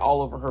it's like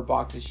all over her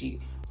boxes. She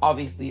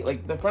obviously,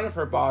 like the front of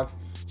her box,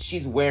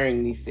 she's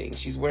wearing these things.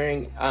 She's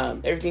wearing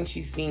everything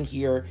she's seen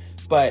here,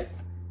 but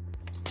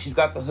she's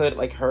got the hood,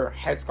 like her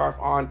headscarf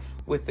on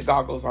with the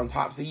goggles on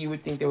top. So you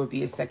would think there would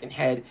be a second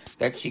head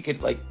that she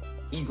could like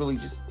easily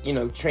just, you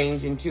know,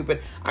 change into.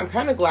 But I'm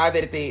kind of glad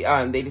that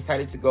they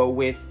decided to go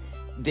with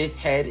this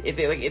head. If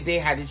they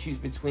had to choose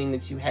between the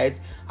 2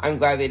 heads, I'm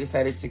glad they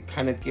decided to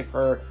kind of give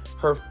her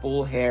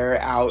full hair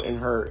out and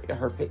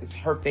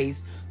her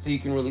face so you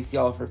can really see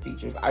all of her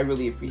features. I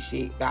really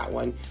appreciate that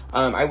one.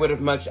 I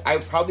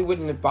probably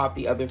wouldn't have bought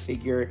the other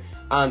figure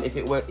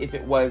if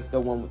it was the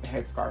one with the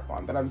headscarf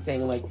on. But I'm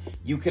saying like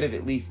you could have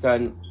at least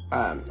done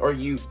or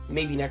you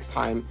maybe next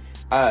time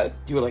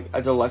do like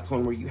a deluxe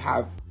one where you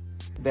have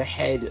the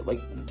head, like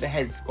the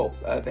head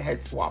sculpt, the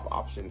head swap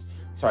options.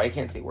 Sorry, I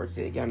can't say words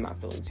today. Again, I'm not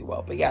feeling too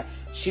well. But yeah,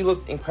 she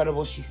looks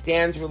incredible. She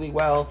stands really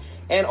well.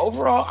 And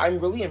overall, I'm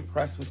really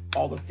impressed with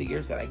all the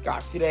figures that I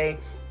got today.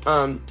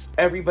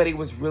 Everybody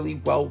was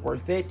really well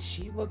worth it.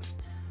 She looks...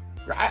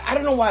 I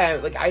don't know why.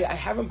 I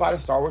haven't bought a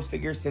Star Wars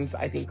figure since,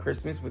 I think,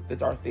 Christmas with the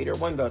Darth Vader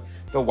one,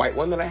 the white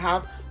one that I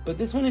have. But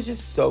this one is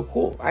just so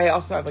cool. I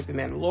also have, like, the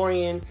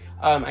Mandalorian.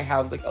 I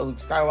have, like, a Luke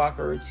Skywalker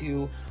or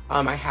 2.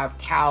 I have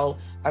Cal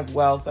as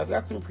well. So I've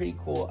got some pretty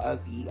cool of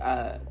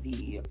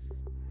the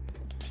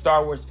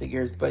Star Wars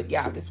figures. But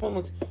yeah, this one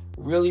looks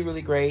really,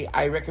 really great.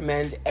 I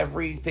recommend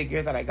every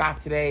figure that I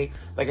got today.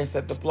 Like I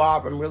said, the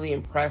Blob, I'm really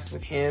impressed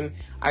with him.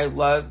 I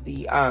love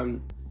the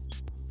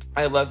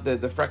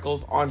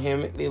freckles on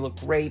him. They look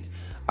great.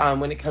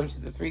 When it comes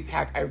to the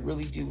 3-pack, I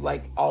really do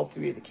like all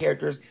 3 of the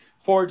characters.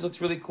 Forge looks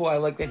really cool. I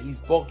like that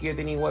he's bulkier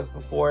than he was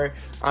before.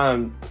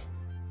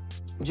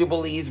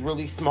 Jubilee is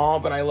really small,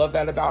 but I love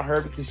that about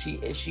her because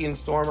she and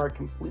Storm are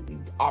completely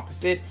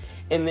opposite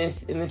in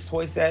this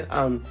toy set.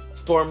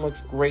 Storm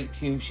looks great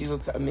too. She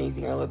looks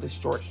amazing. I love the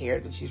short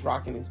hair that she's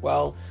rocking as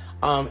well.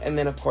 And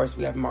then of course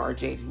we have Mara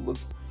Jade, who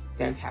looks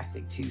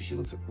fantastic too. She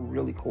looks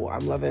really cool.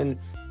 I'm loving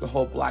the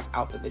whole black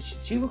outfit that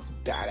she looks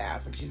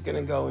badass. Like she's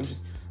gonna go and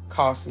just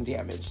cause some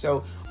damage.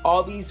 So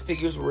all these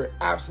figures were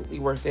absolutely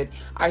worth it.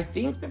 I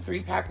think the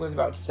 3-pack was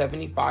about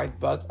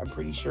 $75, I'm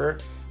pretty sure.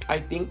 I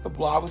think the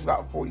Blob was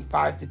about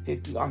 45 to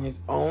 50 on his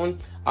own.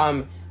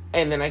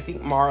 And then I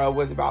think Mara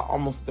was about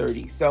almost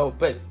 30. So,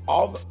 but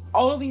all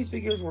of these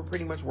figures were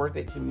pretty much worth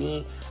it to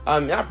me.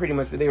 Not pretty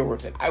much, but they were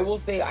worth it. I will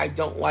say I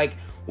don't like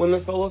when the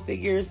solo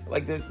figures,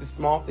 like the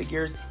small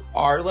figures,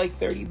 are like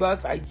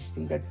 $30. I just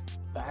think that's,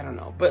 I don't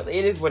know, but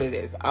it is what it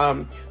is.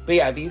 But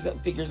yeah, these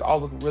figures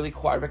all look really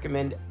cool. I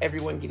recommend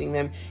everyone getting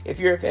them. If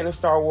you're a fan of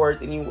Star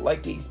Wars and you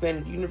like the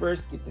expanded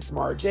universe, get this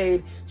Mara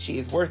Jade. She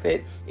is worth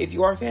it. If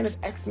you are a fan of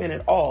X-Men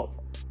at all,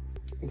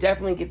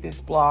 definitely get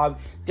this Blob.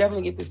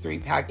 Definitely get this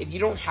 3-pack. If you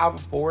don't have a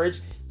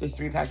Forge, this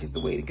 3-pack is the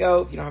way to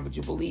go. If you don't have a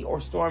Jubilee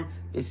or Storm,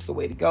 this is the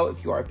way to go.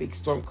 If you are a big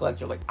Storm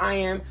collector like I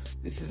am,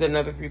 this is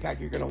another 3-pack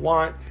you're going to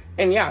want.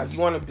 And yeah, if you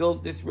want to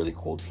build this really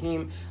cool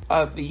team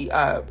of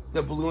the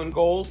blue and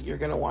gold, you're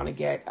going to want to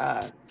get,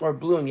 or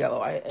blue and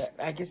yellow.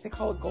 I guess they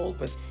call it gold,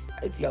 but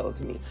it's yellow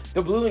to me.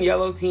 The blue and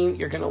yellow team,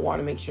 you're going to want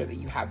to make sure that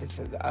you have this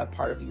as a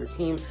part of your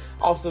team.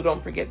 Also,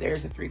 don't forget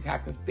there's a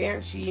 3-pack of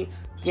Banshee,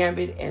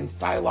 Gambit, and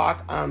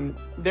Psylocke.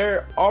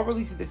 They're all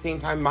released at the same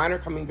time. Mine are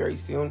coming very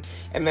soon.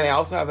 And then I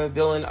also have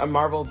a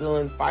Marvel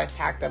villain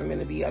 5-pack that I'm going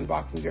to be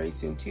unboxing very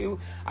soon too.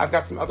 I've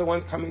got some other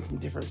ones coming from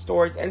different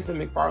stores and some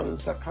McFarlane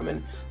stuff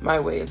coming my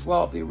way as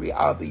well.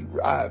 I'll be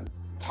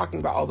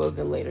talking about all those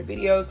in later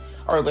videos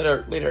or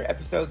later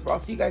episodes. But I'll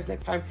see you guys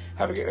next time.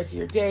 Have a great rest of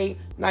your day,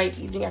 night,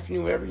 evening,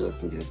 afternoon, whatever you're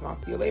listening to this, and I'll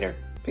see you later.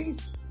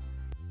 Peace.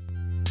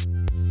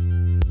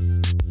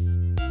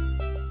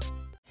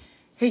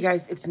 Hey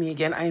guys, it's me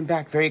again. I am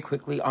back very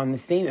quickly on the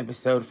same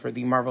episode for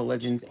the Marvel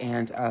Legends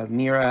and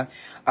Mira.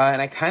 And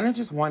I kind of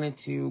just wanted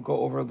to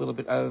go over a little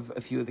bit of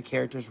a few of the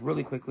characters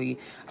really quickly.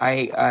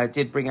 I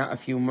did bring out a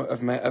few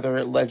of my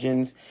other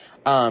Legends,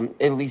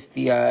 at least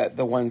the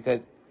ones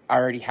that I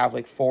already have,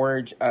 like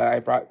Forge. I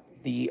brought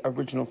the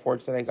original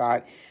Forge that I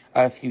got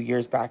a few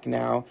years back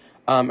now.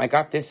 I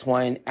got this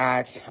one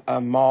at a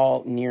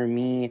mall near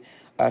me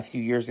a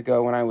few years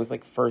ago when I was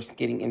like first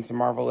getting into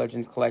Marvel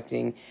Legends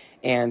collecting,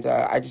 and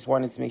I just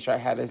wanted to make sure I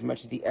had as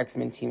much of the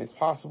X-Men team as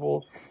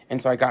possible,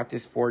 and so I got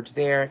this Forge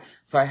there.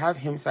 So I have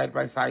him side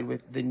by side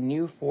with the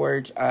new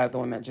Forge, the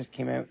one that just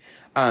came out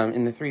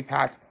in the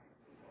 3-pack.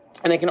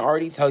 And I can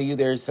already tell you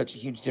there's such a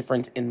huge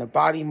difference in the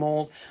body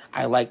molds.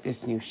 I like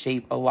this new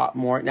shape a lot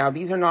more. Now,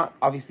 these are not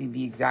obviously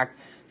the exact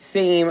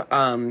same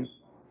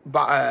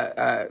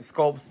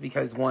sculpts,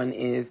 because one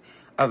is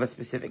of a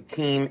specific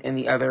team and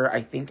the other,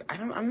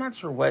 I'm not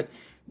sure what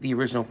the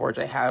original Forge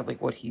I have,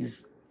 like what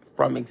he's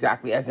from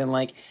exactly, as in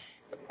like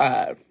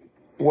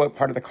what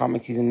part of the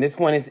comics he's in. This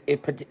one is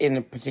in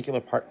a particular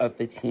part of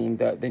the team,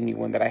 the new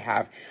one that I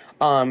have.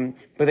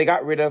 But they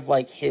got rid of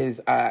like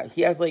his,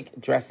 he has like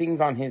dressings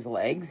on his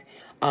legs.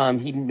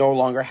 He no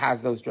longer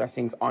has those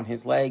dressings on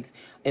his legs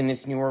in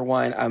this newer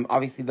one.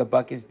 Obviously the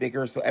buck is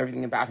bigger, so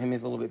everything about him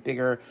is a little bit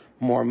bigger,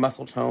 more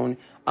muscle tone.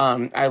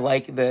 I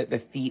like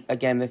the feet.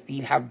 Again, the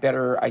feet have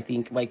better, I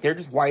think, like they're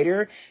just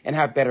wider and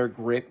have better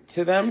grip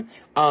to them.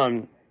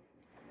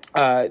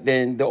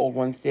 Than the old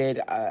ones did.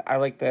 I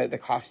like the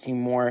costume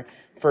more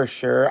for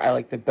sure. I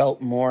like the belt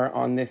more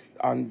on the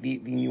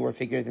newer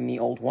figure than the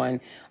old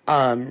one.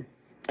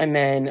 And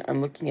then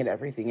I'm looking at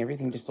everything.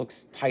 Everything just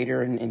looks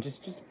tighter and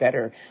just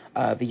better.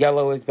 The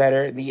yellow is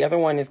better. The other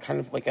one is kind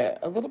of like a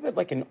little bit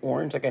like an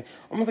orange,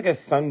 almost like a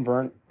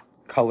sunburnt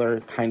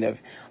color kind of.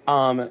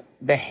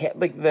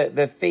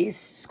 The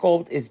face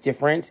sculpt is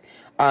different.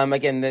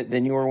 Again,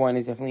 the newer one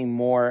is definitely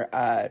more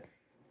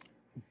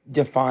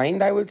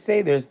defined, I would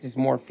say. There's just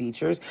more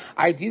features.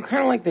 I do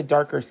kind of like the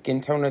darker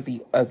skin tone of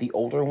the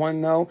older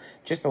one though,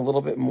 just a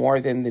little bit more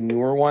than the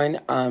newer one.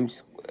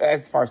 Just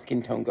as far as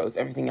skin tone goes,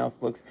 everything else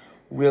looks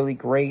really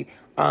great.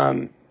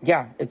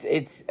 Yeah,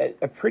 it's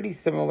a pretty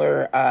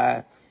similar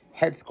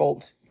head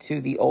sculpt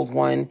to the old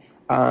one.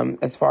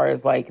 As far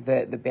as like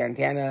the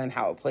bandana and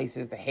how it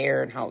places the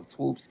hair and how it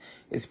swoops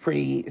is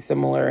pretty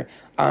similar.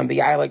 But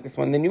yeah, I like this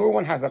one. The newer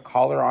one has a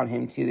collar on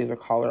him too. There's a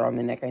collar on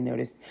the neck. I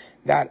noticed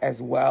that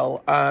as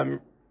well.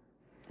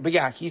 But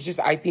yeah,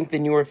 I think the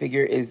newer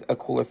figure is a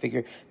cooler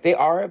figure. They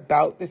are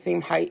about the same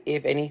height.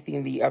 If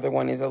anything, the other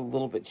one is a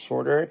little bit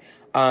shorter.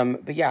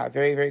 But yeah,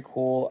 very, very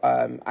cool.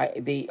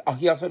 He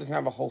also doesn't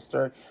have a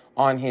holster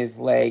on his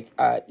leg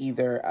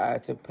either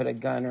to put a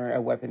gun or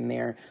a weapon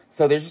there.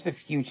 So there's just a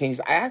few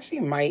changes. I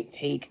actually might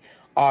take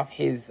off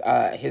his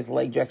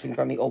leg dressings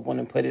on the old one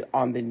and put it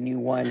on the new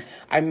one.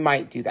 I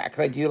might do that because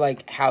I do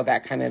like how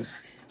that kind of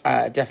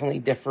definitely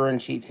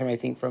differentiates him, I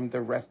think, from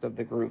the rest of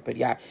the group. But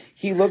yeah,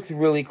 he looks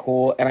really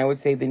cool, and I would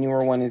say the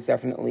newer one is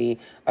definitely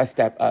a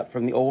step up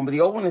from the old one. But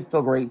the old one is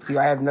still great too.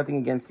 I have nothing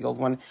against the old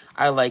one.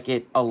 I like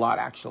it a lot,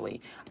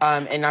 actually.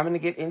 And I'm going to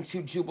get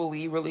into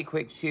Jubilee really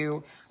quick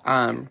too.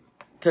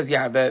 Because,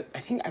 yeah,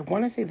 I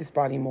want to say this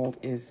body mold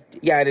is,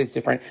 yeah, it is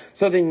different.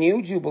 So the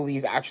new Jubilee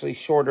is actually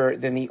shorter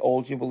than the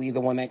old Jubilee,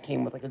 the one that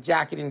came with like a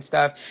jacket and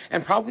stuff,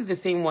 and probably the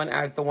same one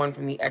as the one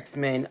from the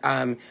X-Men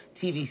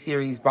TV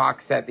series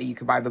box set that you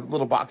could buy, the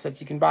little box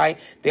sets you can buy.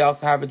 They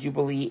also have a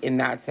Jubilee in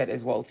that set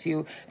as well,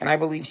 too. And I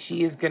believe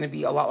she is going to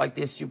be a lot like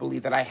this Jubilee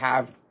that I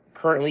have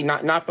currently,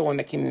 not the one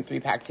that came in the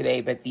 3-pack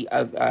today, but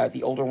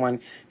the older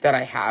one that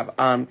I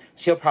have.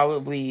 She'll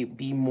probably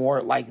be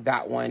more like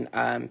that one.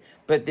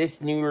 But this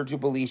newer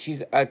Jubilee,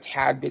 she's a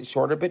tad bit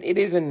shorter, but it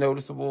is a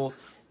noticeable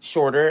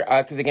shorter.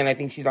 Because again, I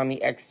think she's on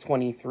the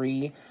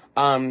X23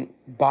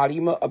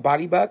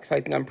 body buck.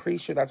 So I'm pretty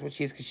sure that's what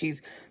she is, because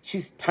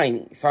she's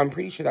tiny. So I'm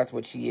pretty sure that's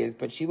what she is.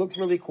 But she looks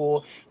really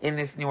cool in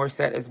this newer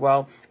set as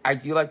well. I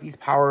do like these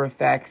power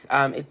effects.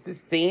 It's the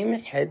same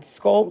head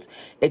sculpt,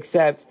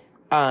 except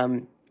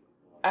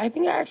I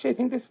think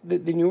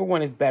the newer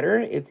one is better.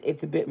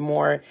 It's a bit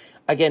more,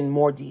 again,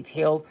 more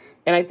detailed,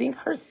 and I think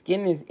her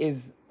skin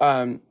is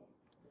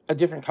a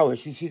different color.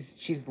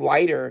 She's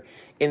lighter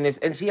in this,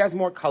 and she has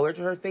more color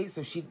to her face,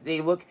 so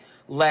they look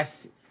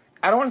less.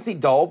 I don't want to say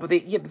dull, but they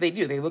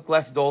do. They look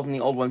less dull than the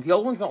old ones. The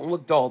old ones don't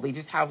look dull. They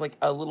just have like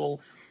a little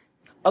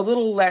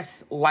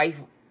less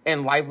life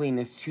and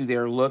liveliness to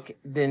their look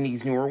than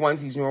these newer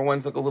ones. These newer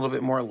ones look a little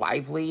bit more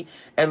lively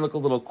and look a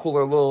little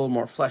cooler, a little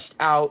more fleshed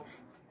out.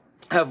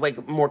 Have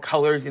like more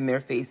colors in their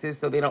faces,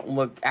 so they don't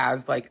look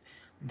as like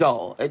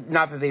dull.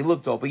 Not that they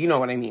look dull, but you know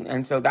what I mean.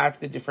 And so that's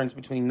the difference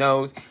between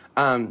those.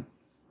 And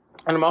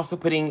I'm also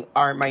putting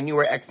my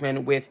newer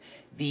X-Men with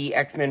the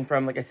X-Men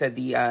from, like I said,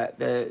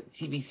 the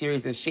TV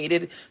series,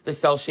 the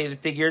cell shaded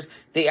figures.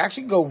 They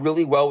actually go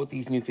really well with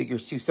these new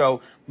figures too.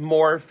 So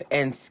Morph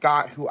and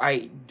Scott, who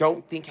I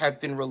don't think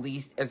have been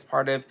released as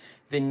part of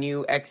the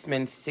new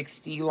X-Men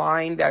 60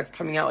 line that's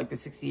coming out, like the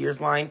 60 years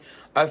line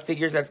of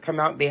figures that's come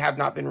out. They have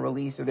not been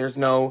released, so there's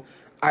no,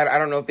 I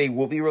don't know if they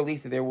will be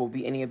released, if there will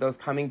be any of those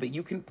coming, but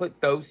you can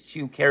put those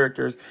two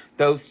characters,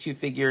 those two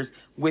figures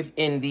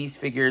within these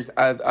figures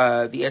of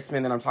the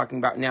X-Men that I'm talking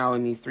about now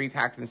in these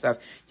 3-packs and stuff.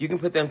 You can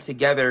put them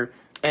together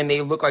and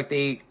they look like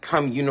they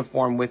come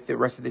uniform with the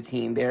rest of the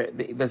team. They're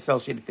the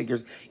cell-shaded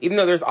figures. Even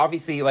though there's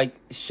obviously like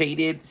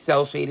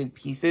cell-shaded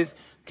pieces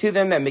to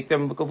them that make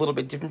them look a little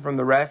bit different from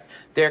the rest.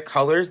 Their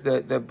colors,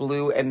 the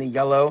blue and the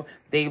yellow,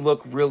 they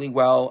look really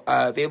well.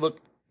 They look,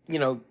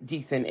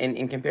 decent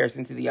in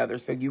comparison to the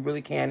others. So you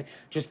really can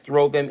just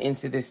throw them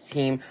into this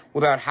team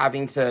without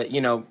having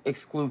to,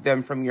 exclude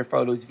them from your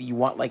photos if you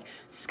want like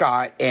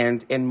Scott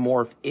and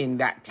Morph in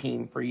that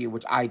team for you,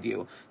 which I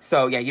do.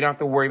 So yeah, you don't have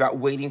to worry about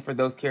waiting for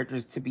those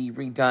characters to be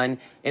redone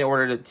in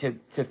order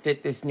to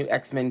fit this new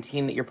X-Men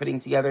team that you're putting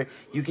together.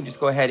 You can just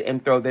go ahead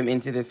and throw them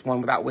into this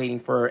one without waiting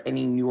for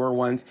any newer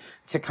ones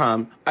to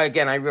come.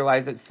 Again, I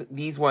realize that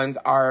these ones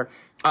are,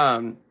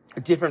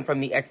 different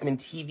from the X-Men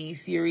TV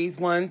series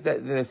ones,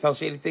 the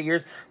cell-shaded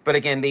figures. But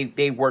again,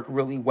 they work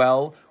really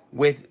well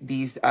with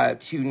these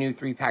two new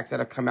 3-packs that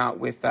have come out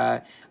with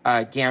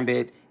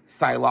Gambit,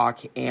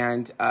 Psylocke,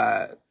 and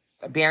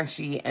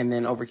Banshee, and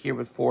then over here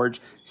with Forge,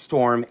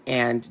 Storm,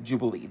 and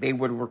Jubilee. They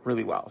would work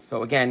really well.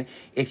 So again,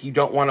 if you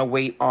don't want to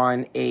wait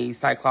on a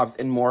Cyclops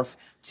and Morph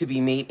to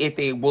be made, if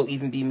they will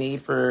even be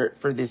made for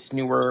this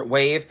newer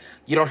wave,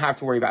 you don't have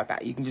to worry about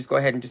that. You can just go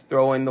ahead and just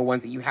throw in the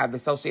ones that you have, the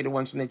cell-shaded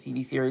ones from the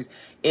TV series,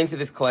 into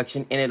this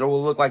collection, and it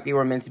will look like they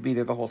were meant to be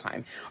there the whole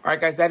time. All right,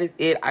 guys, that is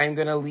it. I'm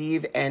going to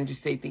leave and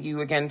just say thank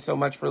you again so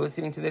much for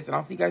listening to this, and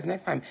I'll see you guys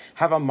next time.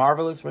 Have a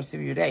marvelous rest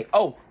of your day.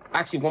 Oh,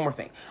 actually, one more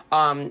thing.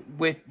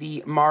 With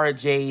the Mara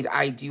Jade,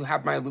 I do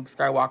have my Luke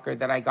Skywalker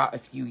that I got a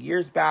few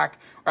years back,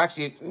 or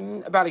actually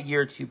about a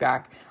year or two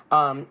back,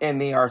 and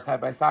they are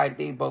side by side.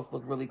 They both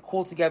look really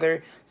cool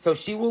together. So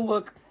she will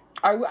look,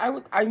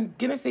 I'm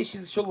gonna say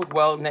she'll look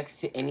well next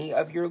to any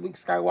of your Luke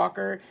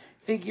Skywalker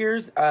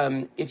figures.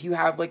 If you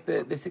have like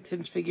the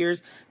 6-inch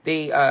figures,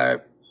 they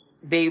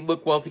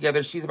look well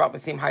together. She's about the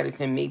same height as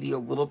him, maybe a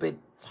little bit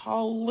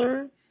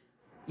taller.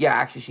 Yeah,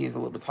 actually, she is a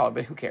little bit taller,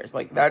 but who cares?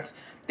 Like,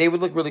 they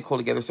would look really cool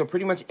together. So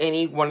pretty much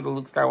any one of the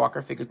Luke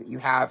Skywalker figures that you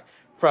have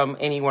from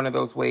any one of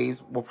those ways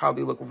will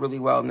probably look really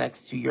well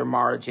next to your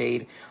Mara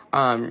Jade.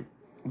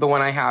 The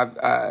one I have,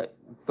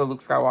 the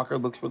Luke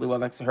Skywalker, looks really well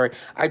next to her.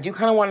 I do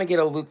kind of want to get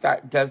a Luke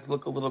that does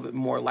look a little bit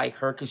more like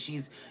her, because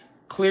she's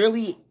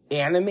clearly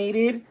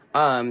animated,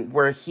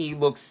 where he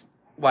looks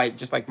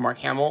just like Mark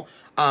Hamill.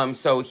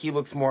 So he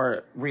looks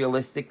more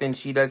realistic than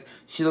she does.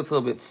 She looks a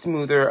little bit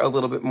smoother, a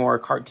little bit more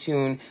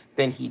cartoon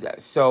than he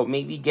does. So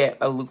maybe get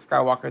a Luke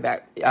Skywalker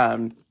that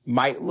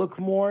might look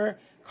more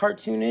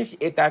cartoonish,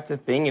 if that's a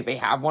thing, if they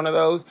have one of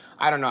those.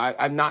 I don't know.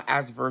 I'm not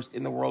as versed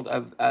in the world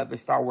of the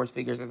Star Wars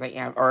figures as I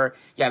am,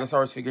 the Star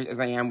Wars figures as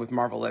I am with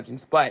Marvel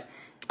Legends. But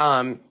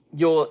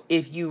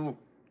if you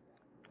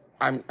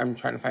I'm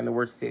trying to find the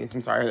words to say this.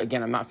 I'm sorry.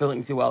 Again, I'm not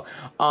feeling too well.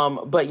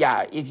 But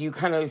yeah, if you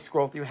kind of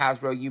scroll through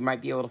Hasbro, you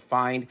might be able to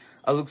find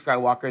a Luke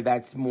Skywalker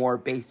that's more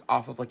based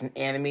off of like an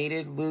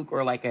animated Luke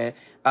or like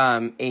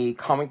a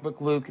comic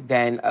book Luke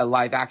than a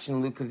live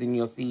action Luke, because then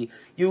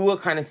you will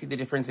kind of see the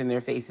difference in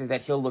their faces,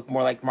 that he'll look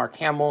more like Mark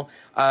Hamill,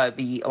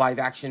 the live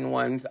action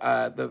ones,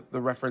 the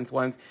reference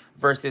ones,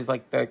 versus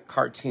like the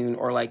cartoon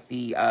or like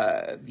the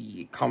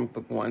comic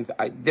book ones.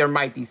 There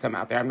might be some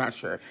out there. I'm not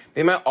sure.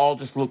 They might all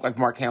just look like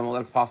Mark Hamill.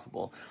 That's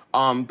possible.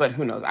 But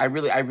who knows? I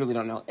really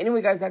don't know.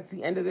 Anyway, guys, that's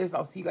the end of this.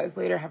 I'll see you guys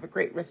later. Have a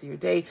great rest of your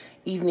day,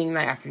 evening,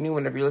 night, afternoon,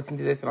 whenever you're listening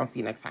to this, and I'll see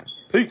you next time.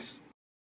 Peace.